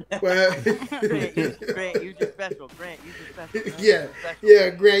there? Grant, you just special. Grant, you just special. Yeah,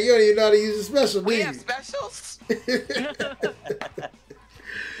 Grant, you don't even know how to use a special, do We you? have specials?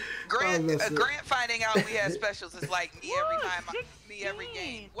 Grant finding out we had specials is like me every time, me every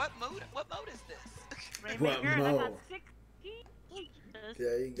game. What mode is this? What mode? 16.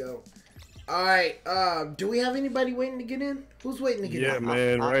 There you go. All right. Do we have anybody waiting to get in? Who's waiting to get in? Yeah,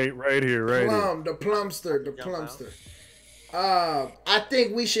 man. Right here. The plumster. I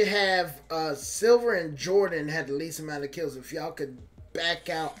think we should have Silver and Jordan had the least amount of kills. If y'all could back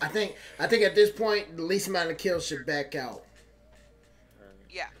out, I think at this point the least amount of kills should back out.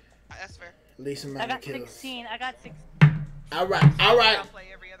 Yeah, that's fair. Least amount I of got kills. 16. I got 16. All right. I'll play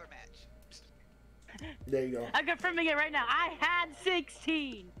every other match. There you go. I'm confirming it right now. I had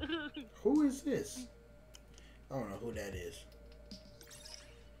 16. Who is this? I don't know who that is.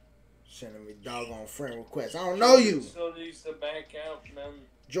 Sending me doggone friend requests. I don't know you. Still needs to back out, man.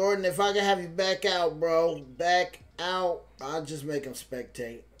 Jordan, if I can have you back out, bro. Back out. I'll just make him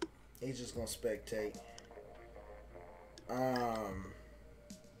spectate. He's just gonna spectate.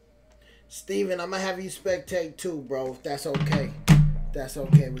 Steven, I'm gonna have you spectate too, bro. If that's okay. That's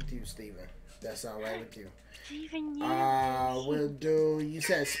okay with you, Steven. That's alright with you. Steven, yeah. We'll do. You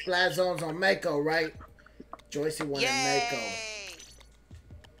said Splat Zones on Mako, right? Joycey wanted Mako.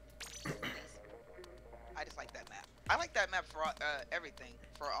 I just like that map. I like that map for everything.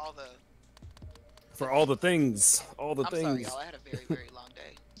 For all the things. All the things. I'm sorry, y'all. I had a very, very long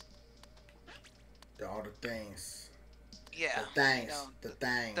day. All the things. Yeah. The things. You know, the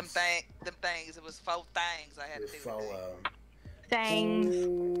things. Them things. It was 4 things I had to do. Things.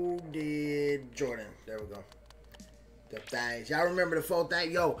 Who did Jordan? There we go. The things. Y'all remember the 4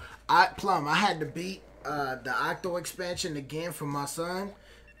 things? Yo, Plum, I had to beat the Octo expansion again for my son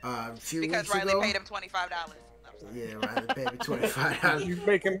a few weeks ago. Because Riley paid him $25. Yeah, Riley paid me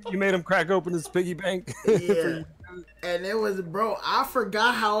 $25. You made him crack open his piggy bank. Yeah. And it was, bro, I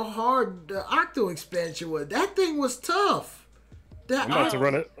forgot how hard the Octo expansion was. That thing was tough. I'm about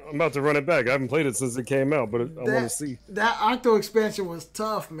to run it back. I haven't played it since it came out, but I want to see. That Octo expansion was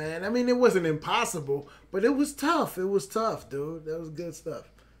tough, man. I mean, it wasn't impossible, but it was tough. It was tough, dude. That was good stuff.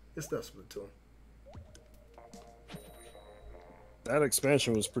 Good stuff, Splatoon. That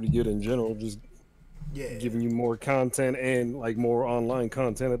expansion was pretty good in general. Just giving you more content and like more online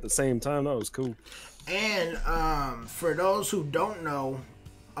content at the same time. That was cool. And for those who don't know,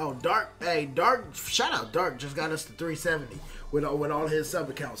 Dark, shout out Dark, just got us to 370 with all his sub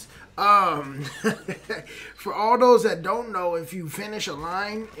accounts. For all those that don't know, if you finish a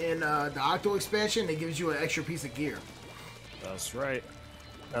line in the Octo expansion, it gives you an extra piece of gear. That's right.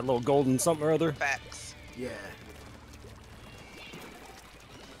 That little golden something or other. Facts. Yeah.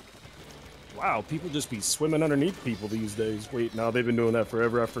 Wow, people just be swimming underneath people these days. Wait, no, they've been doing that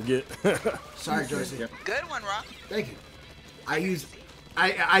forever. I forget. Sorry, Joycey. Good one, Rock. Thank you. I use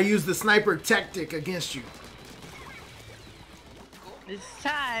the sniper tactic against you. It's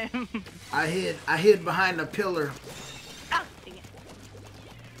time. I hid behind a pillar. Oh, dang it.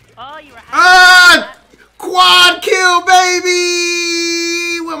 Oh, you were hiding. Quad kill,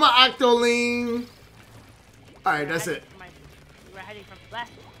 baby! With my Octoling. All right, that's it. You were hiding from Splat.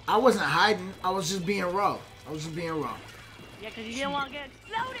 I wasn't hiding. I was just being raw. Yeah, because you didn't want to get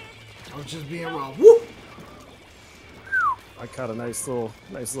exploded. I was just being raw. Woo! I caught a nice little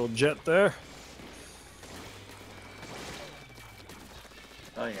jet there.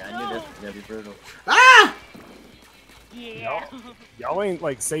 Oh yeah, I knew this was gonna be brutal. Ah! Yeah. Y'all ain't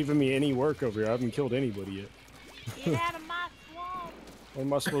like saving me any work over here. I haven't killed anybody yet. Get out of my swamp. What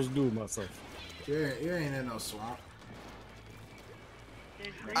am I supposed to do with myself? You ain't in no swamp.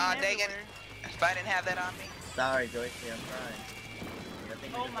 Dang it. If I didn't have that on me. Sorry, Joycey, I'm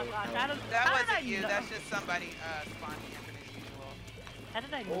trying. Oh my gosh, that wasn't you. That's just somebody spawning after as usual. How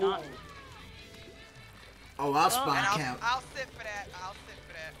did I not? Oh, I'll spawn camp. I'll sit for that.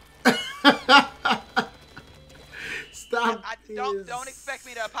 Stop. Don't expect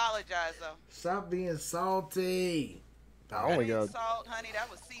me to apologize though. Stop being salty. I only got salt, honey. That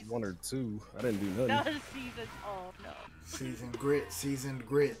was seasoned. 1 or 2. I didn't do nothing. That was seasoned. Oh no. Seasoned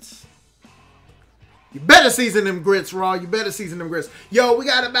grits. You better season them grits, Raw. You better season them grits. Yo, we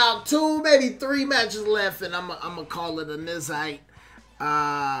got about 2, maybe 3 matches left, and I'm gonna call it a nizite.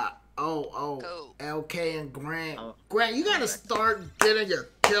 Cool. LK and Grant. Grant, you gotta start getting your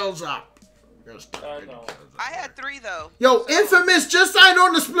kills up. I had 3 though. Yo, Infamous just signed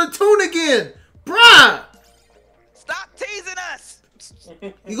on to Splatoon again, bruh. Stop teasing us.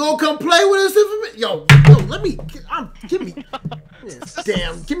 You gonna come play with us, Infamous? Yo, let me. Give me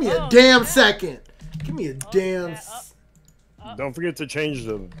a damn second. Give me a damn. Don't forget to change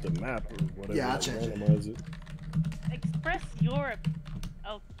the map or whatever. Yeah, I'll change it. Randomize it. Express your.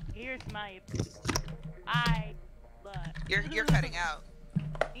 Oh, here's my. You're cutting out.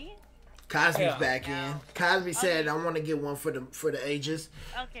 Cosby's back in. Cosby said, "I want to get one for the ages."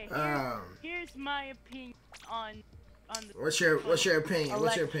 Okay. Here's my opinion on. What's your opinion?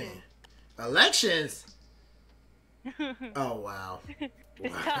 What's your opinion? Elections. Oh wow.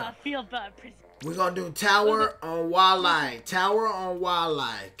 This is how I feel about prison. We're gonna do tower on wildlife. Tower on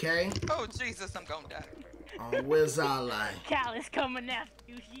wildlife, okay? Oh Jesus, I'm gonna die. On wildlife. Cal is coming after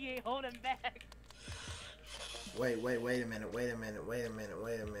you. She ain't holding back. Wait a minute.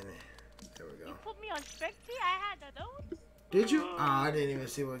 There we go. You put me on spectate? I had those. Did you? Oh, I didn't even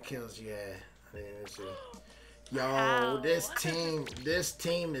see what kills you had. I didn't even see. Yo, Ow. this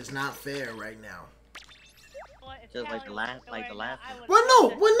team is not fair right now. Just like the last Well,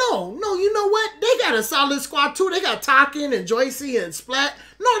 no. You know what? They got a solid squad too. They got Talkin and Joycey and Splat.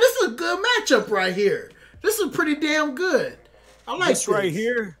 No, this is a good matchup right here. This is pretty damn good. I like this right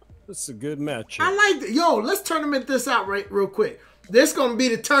here. This is a good matchup. I like it. Yo, let's tournament this out real quick. This gonna be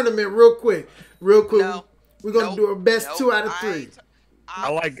the tournament real quick. We're gonna do a best 2 out of 3. I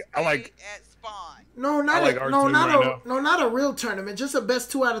like. At spawn. No, not a real tournament. Just a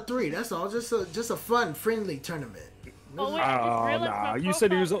best 2 out of 3. That's all. Just a fun, friendly tournament. Oh, wait, nah. You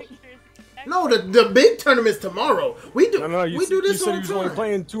said he was. No, the big tournament's tomorrow. We do. You do this you said all he the was only time.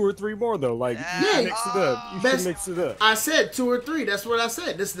 playing 2 or 3 more though. Like, Yeah, mix it up. You should mix it up. I said 2 or 3. That's what I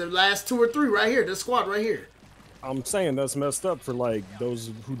said. This is the last 2 or 3 right here. This squad right here. I'm saying that's messed up for like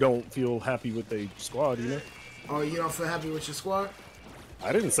those who don't feel happy with their squad. You know. Oh, you don't feel happy with your squad?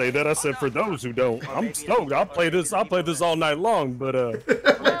 I didn't say that. I said for those who don't. I'm stoked. I'll play this all night long. But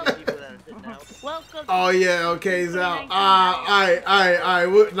Oh yeah, okay, he's out. All right.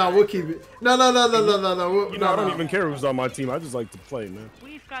 We'll keep it. No. I don't even care who's on my team. I just like to play, man.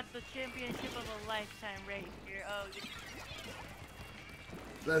 We've got the championship of a lifetime race here. Oh,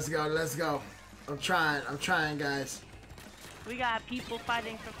 let's go. I'm trying, guys. we got people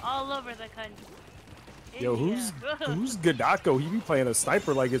fighting from all over the country. Yo, who's Gadako? He be playing a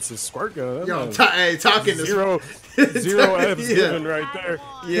sniper like it's a squirt gun. Yo, talking to zero F's given right there.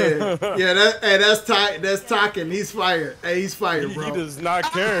 That's talking. He's fired. Hey, he's fired, bro. He does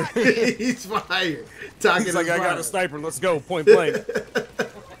not care. He's fired. Talking. He's like, I got a sniper. Let's go. Point blank.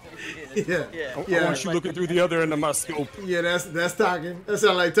 Yeah. I want you looking through the other end of my scope. Yeah, that's talking. That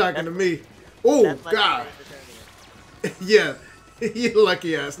sounds like talking to me. Oh God. Yeah, you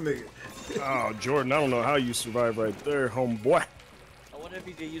lucky ass nigga. Oh, Jordan, I don't know how you survive right there, homeboy. I wonder if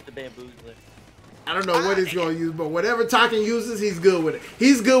you could use the bamboozler. I don't know what he's gonna use, but whatever Talking uses, he's good with it.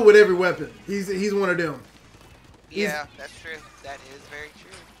 He's good with every weapon. He's one of them. Yeah, that's true. That is very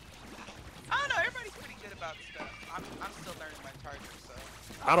true. I don't know. Everybody's pretty good about stuff. I'm still learning my target, so.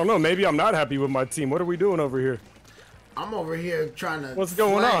 I don't know. Maybe I'm not happy with my team. What are we doing over here? I'm over here trying to. What's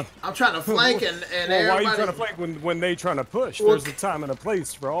going flank. on? I'm trying to flank and well, everybody. why are you trying to flank when they trying to push? There's a time and a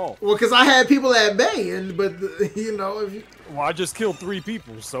place for all. Well, because I had people at bay, you know. If you... Well, I just killed 3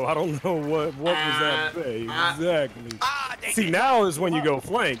 people, so I don't know what was at bay exactly. See, now is when you go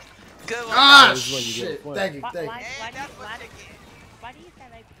flank. Good one. Ah, shit! Thank you. Why do you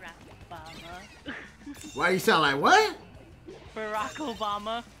sound like Barack Obama? Why do you sound like what? Barack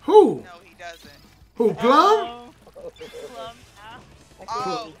Obama. Who? No, he doesn't. Who? Plum?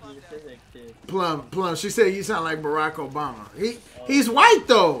 Plum. She said you sound like Barack Obama. He's white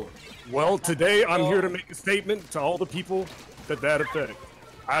though. Well, today I'm here to make a statement to all the people that affect.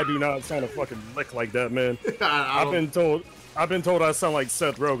 I do not sound a fucking lick like that, man. I've been told I sound like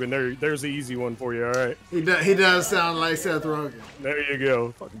Seth Rogen. There's the easy one for you, all right? He does sound like Seth Rogen. There you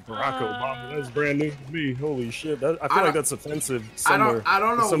go. Fucking Barack Obama. That's brand new to me. Holy shit. I feel like that's offensive somewhere. I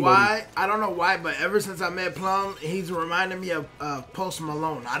don't know why. I don't know why, but ever since I met Plum, he's reminding me of Post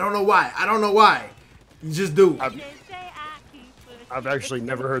Malone. I don't know why. You just do. I've actually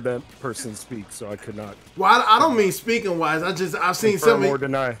never heard that person speak, so I could not. Well, I don't mean speaking wise. I've seen some or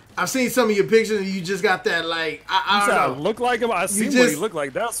deny. I've seen some of your pictures, and you just got that like. I don't know. I look like him. I see what he looked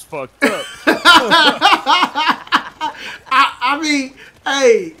like. That's fucked up. I mean,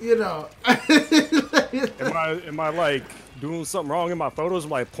 hey, you know. Am I like doing something wrong in my photos?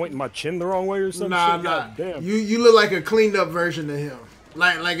 Am I pointing my chin the wrong way or something? Nah. God damn. You look like a cleaned up version of him.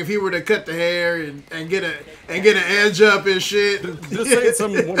 Like if he were to cut the hair and get an edge up and shit. This ain't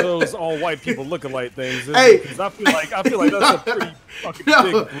some one of those all white people looking like things. Hey, because I feel like that's a pretty fucking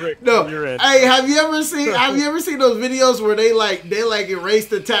big brick on your end. Hey, have you ever seen those videos where they erase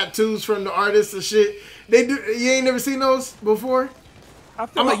the tattoos from the artists and shit? They do. You ain't never seen those before? I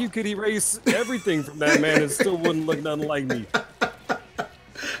feel like you could erase everything from that man and still wouldn't look nothing like me.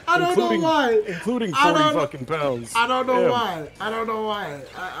 I don't know why. Including 40 fucking pounds. I don't know why.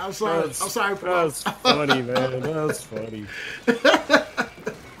 I'm sorry. I'm sorry. That's funny, man. That's funny.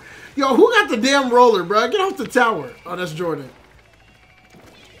 Yo, who got the damn roller, bro? Get off the tower. Oh, that's Jordan.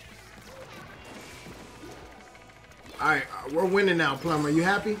 All right, we're winning now, Plum. Are you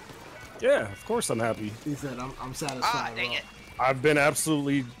happy? Yeah, of course I'm happy. He said, "I'm satisfied." Ah, dang it. I've been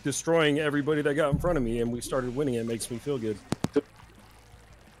absolutely destroying everybody that got in front of me, and we started winning. It makes me feel good.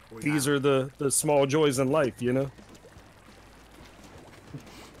 These are the small joys in life, you know?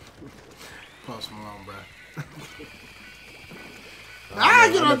 Post Malone, bro.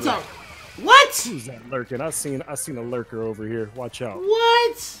 Get on top. What? Who's that lurking? I seen a lurker over here. Watch out.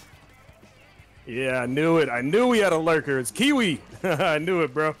 What? Yeah, I knew it. I knew we had a lurker. It's Kiwi. I knew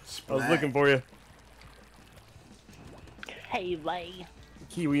it, bro. Splat. I was looking for you. Hey, Lay.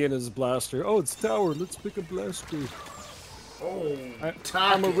 Kiwi in his blaster. Oh, it's Tower. Let's pick a blaster. Oh,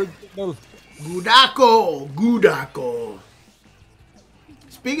 I'm original. Gudako.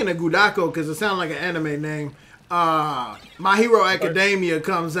 Speaking of Gudako, because it sounds like an anime name, My Hero Academia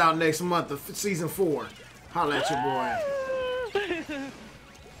comes out next month, season 4. Holla at your boy.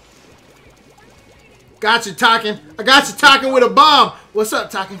 Got you talking. I got you talking with a bomb. What's up,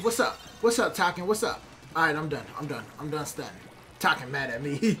 talking? What's up? What's up, talking? What's up? All right, I'm done. I'm done studying. Talking mad at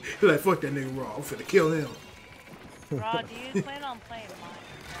me. He like, fuck that nigga Raw. I'm finna kill him. Raw, do you plan on playing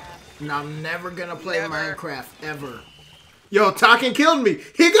Minecraft? No, I'm never gonna play Minecraft ever. Yo, Talking killed me.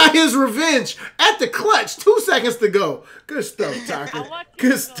 He got his revenge at the clutch. 2 seconds to go. Good stuff, Talking.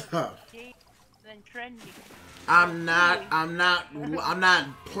 Good stuff. I'm not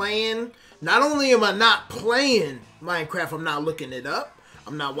playing. Not only am I not playing Minecraft, I'm not looking it up.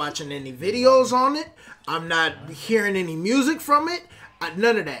 I'm not watching any videos on it. I'm not hearing any music from it.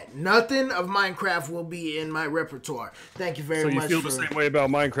 None of that. Nothing of Minecraft will be in my repertoire. Thank you very much. So you feel the same way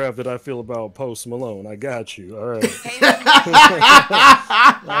about Minecraft that I feel about Post Malone. I got you. All right. All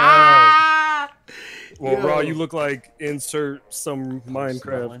right. Well, Raw, you look like insert some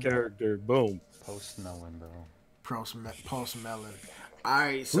Minecraft character. Boom. Post Melon, bro. Post Melon. All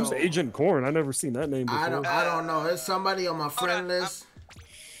right. So who's Agent Corn? I never seen that name before. I don't know. It's somebody on my friend list.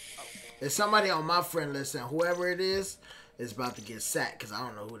 It's somebody on my friend list, and whoever it is about to get sacked because I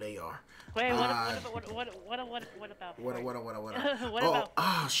don't know who they are. Wait, what about?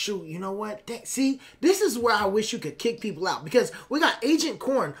 Oh, shoot. You know what? See, this is where I wish you could kick people out because we got Agent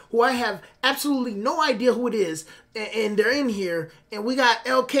Corn, who I have absolutely no idea who it is, and they're in here, and we got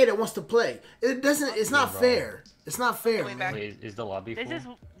LK that wants to play. It's not fair. It's not fair, man. Wait, is the lobby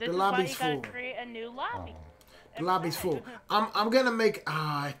full? The lobby's full. Create a new lobby. The lobby's full. I'm gonna make.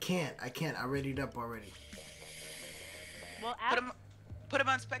 I can't. I read it up already. Well, put him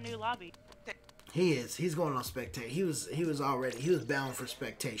on spec. New lobby. He is. He's going on spectate. He was bound for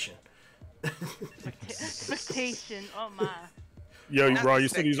spectation. Spectation. Oh my. Yo, Raw, you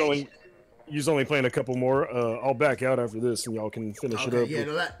said he's only playing a couple more. I'll back out after this, and y'all can finish it up. Yeah,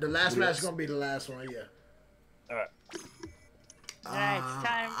 the last match is gonna be the last one. Yeah. All right. Alright,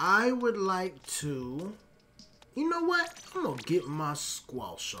 time. I would like to. You know what? I'm gonna get my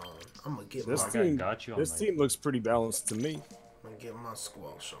squash on. I'm gonna get this team looks pretty balanced to me. I'm gonna get my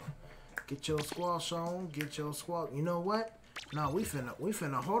squash on. Get your squash on. Get your squash. You know what? No, we finna.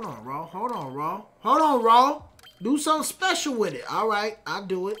 Hold on, Raw. Hold on, Raw. Do something special with it. All right, I'll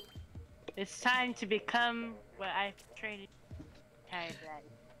do it. It's time to become what I traded.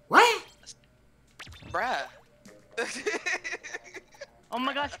 What? Bruh. Oh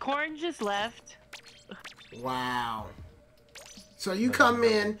my gosh, Corn just left. Wow. So you come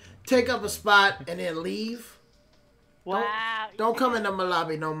in, take up a spot, and then leave? Wow. Don't come into my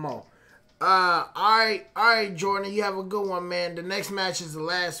lobby no more. Alright, Jordan, you have a good one, man. The next match is the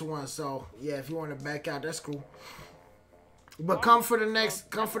last one, so yeah, if you want to back out, that's cool. But come for the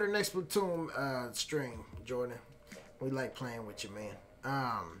next Splatoon stream, Jordan. We like playing with you, man.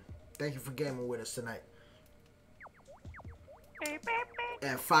 Thank you for gaming with us tonight.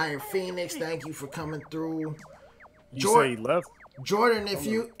 At Fire Phoenix, thank you for coming through. Jordan, say he left? Jordan, if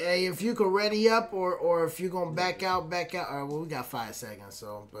you could ready up or if you're gonna back out. Well, we got 5 seconds,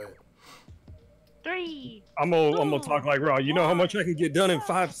 so but 3. I'm gonna talk like Raw. You know how much I can get done in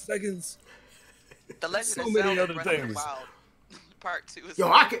 5 seconds? The Legend so of many Zelda other Breath of the things. Wild Part 2 is yo,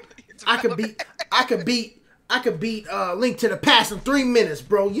 I could beat Link to the Past in 3 minutes,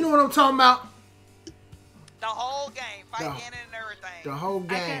 bro. You know what I'm talking about? The whole game, fight Ganon and everything. The whole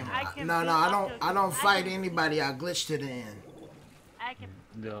game. I don't fight anybody. I glitch to the end.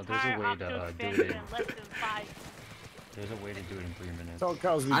 No, there's a way to do it. There's a way to do it in 3 minutes.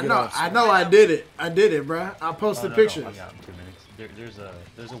 I know. I did it. bro. I posted pictures. Yeah, 2 minutes.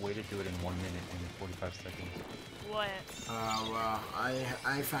 There's a way to do it in 1 minute and 45 seconds. What? Well, I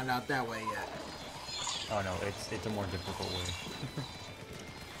ain't found out that way yet. Oh no, it's a more difficult way.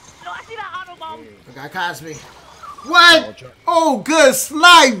 No, I see that auto bomb. I got Cosby. What? Oh, good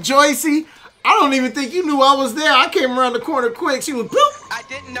snipe, Joycey. I don't even think you knew I was there. I came around the corner quick. She was bloop. I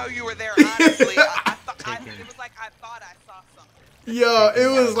didn't know you were there, honestly. It was like I thought I saw something. Yo, it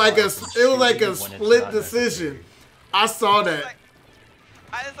was like a split decision. I saw that.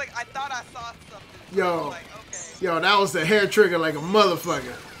 I thought I saw something. Yo, Like, okay. yo, that was a hair trigger like a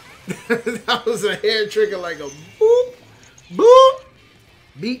motherfucker. That was a hair trigger like a boop, boop,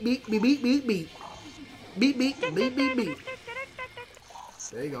 beep, beep, beep, beep, beep, beep, beep, beep, beep, beep, beep.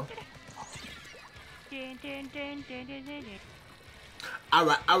 There you go. All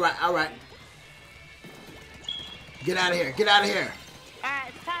right, all right, all right. Get out of here! Get out of here!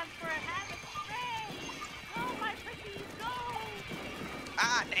 Alright, it's time for a habit spray! Oh, my pretties, go!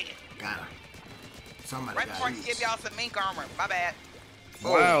 Ah, dang it. Got her. Somebody Right got before I her. can give y'all some mink armor. My bad.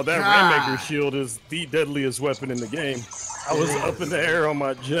 Wow, that God. Rainmaker shield is the deadliest weapon in the game. I was up in the air on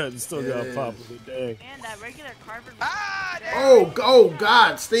my jet and still got popped with it. Dang. And that regular carbon. Oh,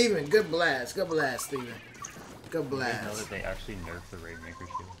 God, Steven. Good blast. Good blast, Steven. Good I didn't know blast. that they actually nerfed the Rainmaker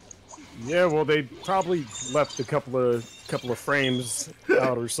shield. Yeah, well, they probably left a couple of frames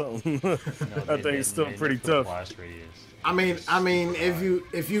out or something. That thing's still pretty tough. Blast radius. I mean,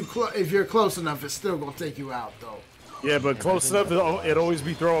 if you're close enough, it's still gonna take you out, though. Yeah, but close enough, it always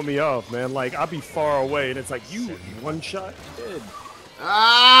be throwing me off, man. Like, I'll be far away, and it's like, you one shot dead.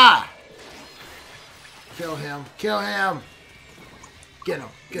 Ah! Kill him. Kill him. Get him.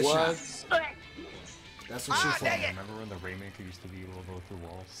 Good shot. That's what she's saying. Remember when the Rainmaker used to be able to go through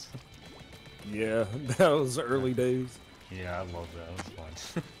walls? Yeah, that was the early days. Yeah, I love that. It was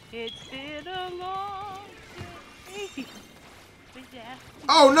fun. It's been a long day.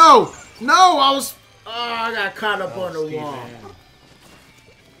 Oh, no! No, I got caught up on the wall.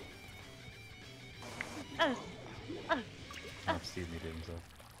 Steve did himself.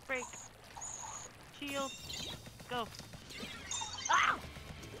 Break. Shield. Go. Ah!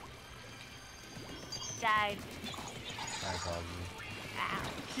 Died.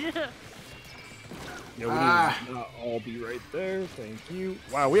 Ouch. Yeah, we need to not all be right there. Thank you.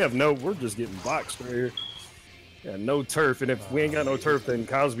 Wow, we're just getting boxed right here. Yeah, no turf, and if we ain't got no turf, then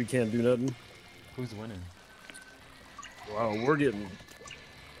Cosby can't do nothing. Who's winning? Wow, we're getting No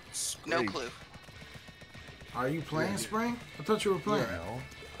scraped. clue. Are you playing Spring? I thought you were playing.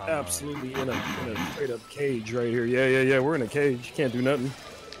 Absolutely in a straight up cage right here. Yeah. We're in a cage. Can't do nothing.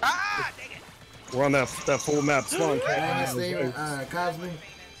 Ah, dang it. We're on that full map spawn. Dang it, Steven. Cosby.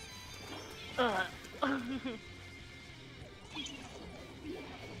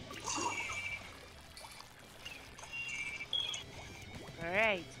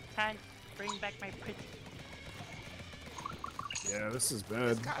 Alright, time to bring back my pretty. Yeah, this is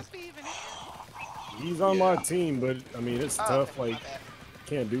bad. Cosby even He's on my team, but I mean it's tough. Like,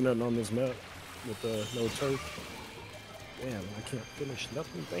 can't do nothing on this map with no turf. Damn, I can't finish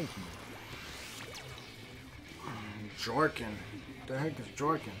nothing. Thank you. Jorkin. What the heck is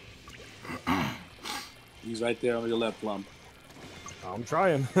Jorkin? He's right there on your left, Plum. I'm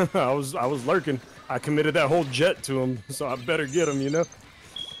trying. I was lurking. I committed that whole jet to him, so I better get him, you know?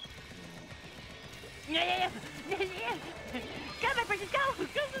 Yeah. Go, my precious, go!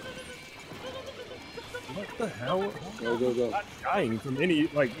 What the hell? Go. I'm not dying from any,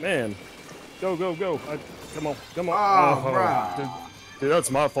 like, man. Go. Come on. Oh, bro. Dude, that's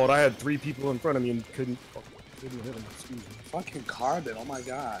my fault. I had 3 people in front of me and couldn't hit him. Excuse me. Fucking carbon, oh my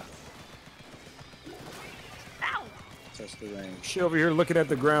god. Ow! Touch the range. She over here looking at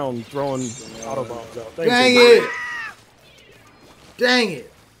the ground, throwing auto bombs out. Dang it! Dang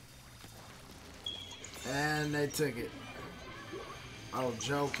it! And they took it. Oh,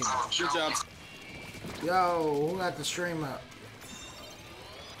 joking. Good job. Yo, who got the stream up?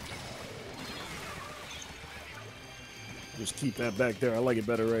 Just keep that back there. I like it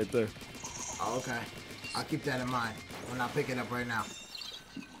better right there. Oh, okay. I'll keep that in mind. We're not picking up right now.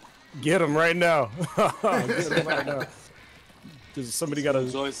 Get him right now. Get him right now. Because somebody got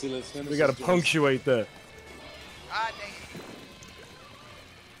to punctuate that. Ah, dang it.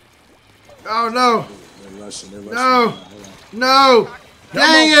 Oh, no. They're rushing. No. No.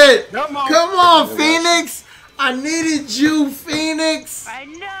 Dang it. Come on, Phoenix. I needed you, Phoenix. I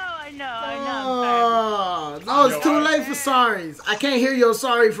know. Oh, no, it's too late for sorries. I can't hear your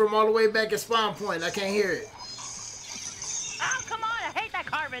sorry from all the way back at spawn point. I can't hear it. Oh, come on. I hate that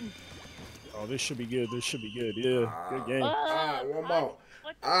carbon. Oh, this should be good. Yeah, good game. All right, one more.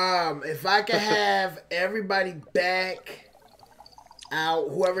 If I could have everybody back out,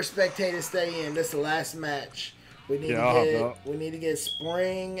 whoever spectators stay in, this is the last match. We need to get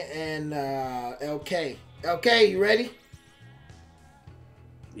Spring and LK. LK, you ready?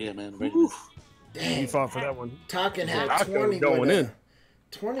 Yeah, man, ready. Damn. You fought for that one. Talking had I 20 going with in.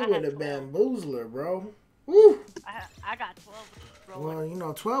 20 with a bamboozler, bro. Woo. I got 12.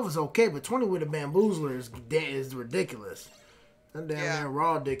 Well, 12 is okay, but 20 with a bamboozler is ridiculous. That damn man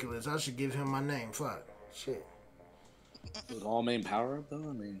raw ridiculous. I should give him my name. Fuck. Shit. With all main power up though,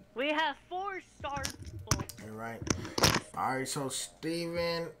 I mean. We have 4 stars. You're right. All right, so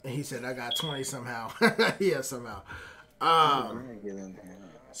Steven, he said I got 20 somehow. Yeah, somehow.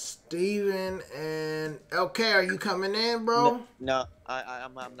 Steven and LK, are you coming in, bro? No,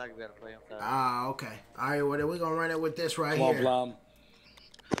 I'm not gonna be able to play. I'm sorry. Ah, okay. All right, well, we're gonna run it with this right Come here. on,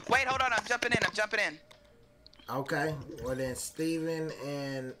 Wait, hold on. I'm jumping in. Okay. Well then, Steven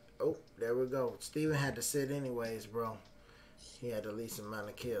and oh, there we go. Steven had to sit anyways, bro. He had the least amount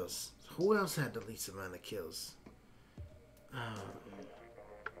of kills. Who else had the least amount of kills? I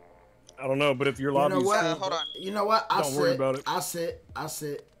don't know, but if your lobby's full, hold on. You know what? Don't worry about it. I'll sit. I'm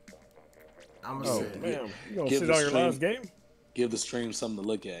gonna sit. Man. You gonna sit on your last game? Give the stream something to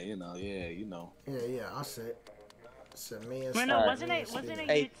look at, you know. Yeah, you know. Yeah, I'll sit. So me and Wait, no, wasn't it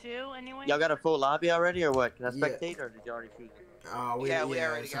you two anyway? Y'all got a full lobby already, or what? Can I spectate, or did you already choose it? We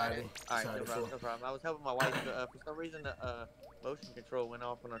already got it. Alright, no problem. I was helping my wife. For some reason, the motion control went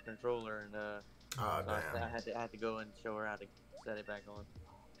off on our controller, and I had to go and show her how to set it back on.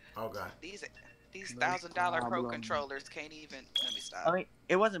 Oh god. These $1,000 pro controllers can't even. Let me stop. I mean,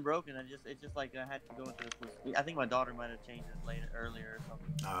 it wasn't broken. It's just like I had to go into this. I think my daughter might have changed it earlier or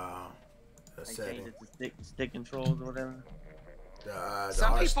something. Changed it to stick controls or whatever.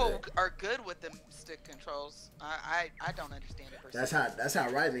 Some people are good with them stick controls. I don't understand it personally. That's how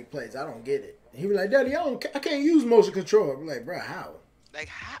Riley plays. I don't get it. He be like, Daddy, I can't use motion control. I'm like, bro, how?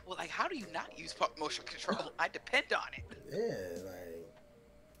 How do you not use motion control? I depend on it. Yeah, like.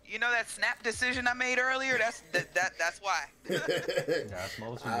 You know that snap decision I made earlier? That's why. That's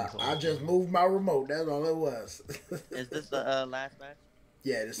motion control. I just moved my remote. That's all it was. Is this the last match?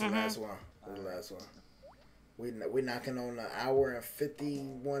 Yeah, this is the last one. This is the last one. We're knocking on an hour and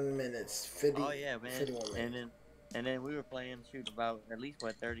 51 minutes. 50. Oh yeah, man. 51 minutes. And then we were playing about at least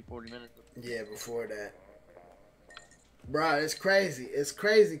 30, 40 minutes. Yeah, before that. Bro, it's crazy. It's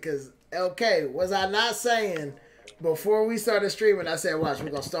crazy because LK, was I not saying before we started streaming? I said, watch, we're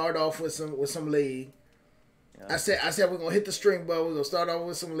gonna start off with some league. Yeah. I said we're gonna hit the stream button. We're gonna start off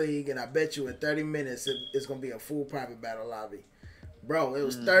with some league, and I bet you in 30 minutes it's gonna be a full private battle lobby. Bro, it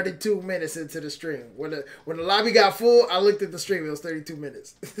was 32 minutes into the stream. When the lobby got full, I looked at the stream. It was 32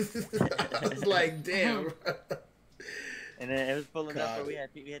 minutes. I was like, damn. And then it was pulling up where we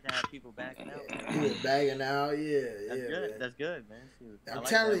had to have people backing out. Yeah, backing out, yeah. That's good. Man. That's good, man. Shoot. I'm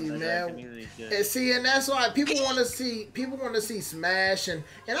telling you, man. And see, and that's why people want to see Smash, and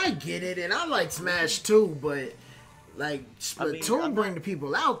I get it, and I like Smash too, but like Splatoon bring the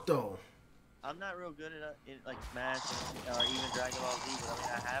people out though. I'm not real good at like Smash or even Dragon Ball Z, but I mean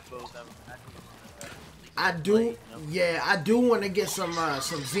I have both of them. I do, yeah, I do want to get some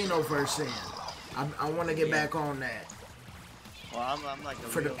Xenoverse in. I want to get back on that. Well, I'm like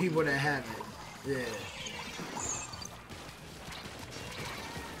for the people that have it, yeah.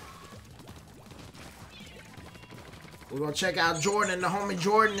 We're gonna check out Jordan. The homie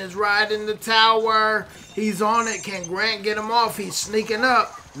Jordan is riding the tower. He's on it. Can Grant get him off? He's sneaking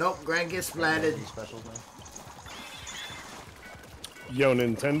up. Nope, Grant gets splatted. Yo,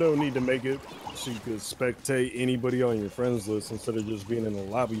 Nintendo need to make it so you could spectate anybody on your friends list instead of just being in the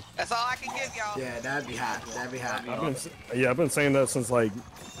lobby. That's all I can give y'all. Yeah, that'd be hot. That'd be hot. I've been saying that since like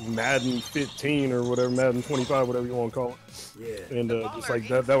Madden 15 or whatever, Madden 25, whatever you want to call it. Yeah. And just like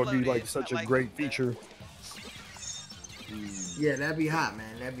that would be like such a great feature. Yeah, that'd be hot,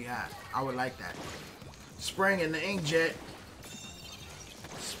 man. That'd be hot. I would like that. Spring in the inkjet.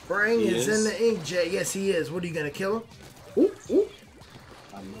 Spring is in the inkjet. Yes, he is. What are you gonna kill him? Ooh, ooh.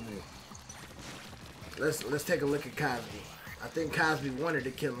 Let's take a look at Cosby. I think Cosby wanted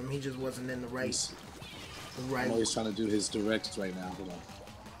to kill him. He just wasn't in the right. I'm always trying to do his directs right now. Hold on.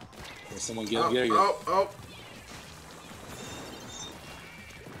 Can someone get him? Oh.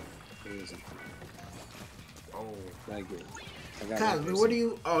 Where is he? Oh, thank you. Cosby, what do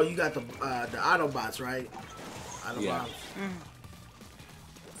you? Oh, you got the Autobots, right? Autobots. Yeah.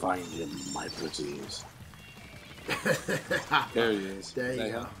 Find him, my pretties. There he is. There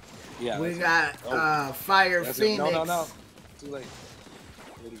you go. Yeah, we got Fire Phoenix. No. Too late.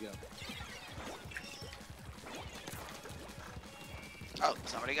 Where'd he go? Oh,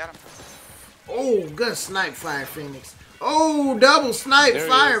 somebody got him. Oh, good snipe, Fire Phoenix. Oh, double snipe,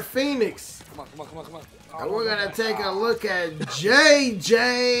 Fire Phoenix. Come on. And we're going to take a look at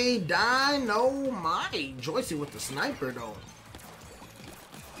JJ Dynamite. Joycey with the sniper, though.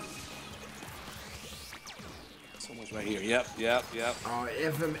 So much right here. Yep. Oh,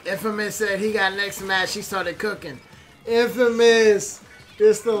 Infamous said he got next match. He started cooking. Infamous.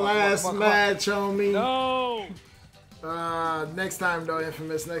 This the last match, homie. No. Next time though,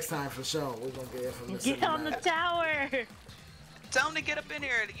 Infamous. Next time for sure. We're gonna get Infamous. Get on the tower. Tell him to get up in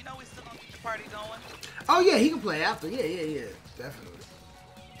here. You know we still gonna get the party going. Oh yeah, he can play after. Yeah, definitely.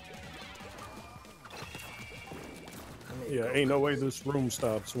 Yeah, ain't no way this room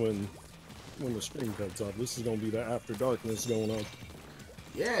stops when the stream cuts off. This is gonna be the after darkness going on.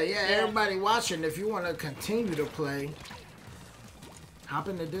 Yeah. Everybody watching, if you want to continue to play, hop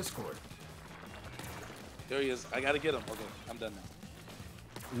in the Discord. There he is. I gotta get him. Okay, I'm done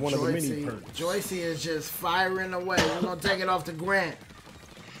now. One of the mini perks. Joycey is just firing away. We're gonna take it off to Grant.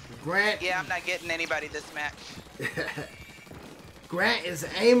 Grant. Yeah, I'm not getting anybody this match. Grant is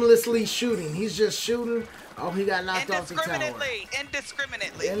aimlessly shooting. He's just shooting. Oh, he got knocked off the tower.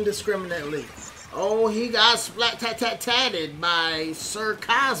 Indiscriminately. Oh, he got splat-tat-tat-tatted by Sir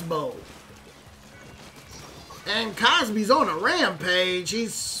Cosmo. And Cosby's on a rampage.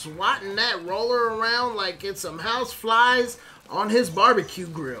 He's swatting that roller around like it's some house flies on his barbecue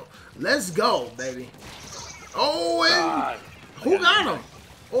grill. Let's go, baby. Oh, and who got him?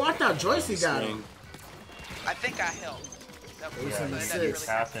 Oh, I thought Joycey got him. I think I helped. Yeah, he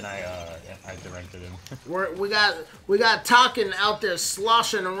passed and I directed him. we got Talkin out there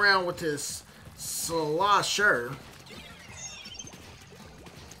sloshing around with his slosher.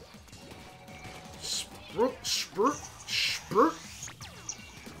 Sprut.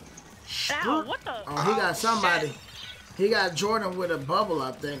 Ow, what the? Oh, he got somebody. Shit. He got Jordan with a bubble,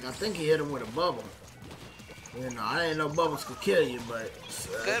 I think. I think he hit him with a bubble. You know, I didn't know bubbles could kill you, but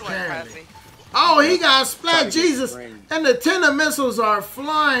good one, Cosby. Oh, he got Splat Jesus, and the tender missiles are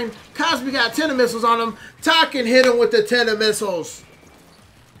flying. Cosby got tender missiles on him. Talkin hit him with the tender missiles.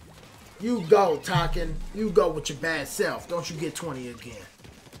 You go, Talkin. You go with your bad self. Don't you get 20 again.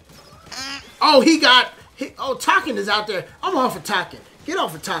 Oh, Talkin is out there. I'm off of Talkin. Get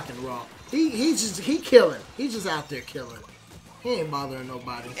off of Talkin, Raw. He killing. He's just out there killing. He ain't bothering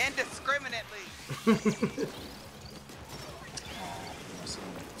nobody. Indiscriminately.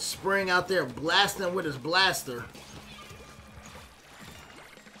 Spring out there blasting with his blaster.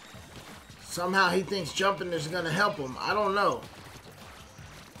 Somehow he thinks jumping is gonna help him. I don't know.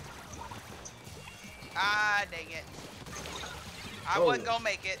 Ah, dang it. I wasn't gonna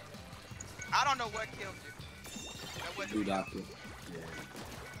make it. I don't know what killed you. Blue doctor.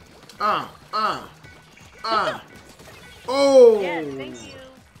 Oh. Yeah, thank you.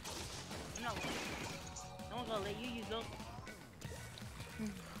 No one's gonna let you use those.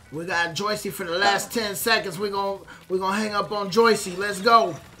 We got Joycey for the last 10 seconds. We're gonna hang up on Joycey. Let's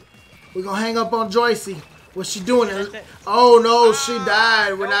go. We're gonna hang up on Joycey. What's she doing? Oh no, she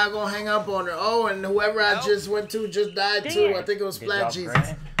died. We're not gonna hang up on her. Oh, and whoever I just went to just died too. I think it was Splat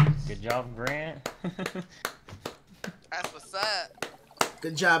Jesus. Good job, Grant. That's what's up.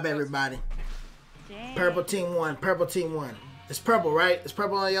 Good job, everybody. Dang. Purple team won. Purple team won. It's purple, right? It's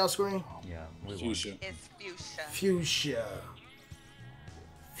purple on y'all screen? Yeah. Fuchsia. It's fuchsia.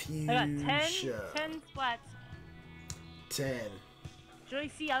 Fuchsia. I got 10 splats. 10.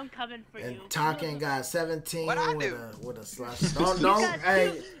 Joycey, I'm coming for and you. And Talkin got 17 with a slash. Don't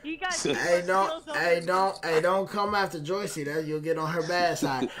come after Joycey. That you'll get on her bad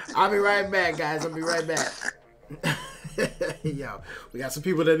side. I'll be right back, guys. I'll be right back. Yo, we got some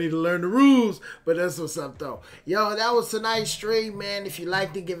people that need to learn the rules, but that's what's up though. Yo, that was tonight's stream, man. If you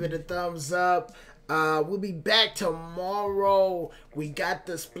liked it, give it a thumbs up. We'll be back tomorrow. We got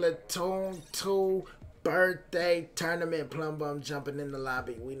the Splatoon 2 birthday tournament. Plum Bum jumping in the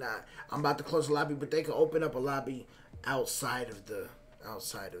lobby. I'm about to close the lobby, but they can open up a lobby outside of the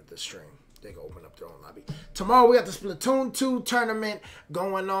stream. They can open up their own lobby. Tomorrow we got the Splatoon 2 tournament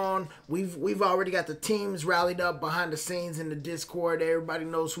going on. We've already got the teams rallied up behind the scenes in the Discord. Everybody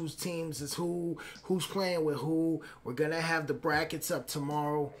knows whose teams is who's playing with who. We're gonna have the brackets up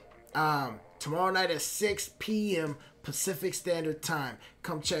tomorrow. Tomorrow night at 6 p.m. Pacific Standard Time.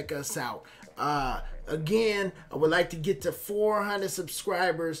 Come check us out. Again, I would like to get to 400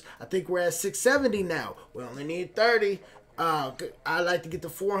 subscribers. I think we're at 670 now. We only need 30. I'd like to get to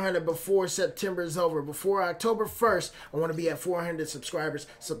 400 before September is over. Before October 1st, I want to be at 400 subscribers.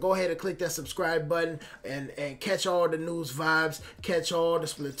 So go ahead and click that subscribe button and catch all the news vibes. Catch all the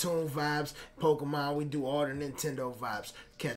Splatoon vibes. Pokemon, we do all the Nintendo vibes. Catch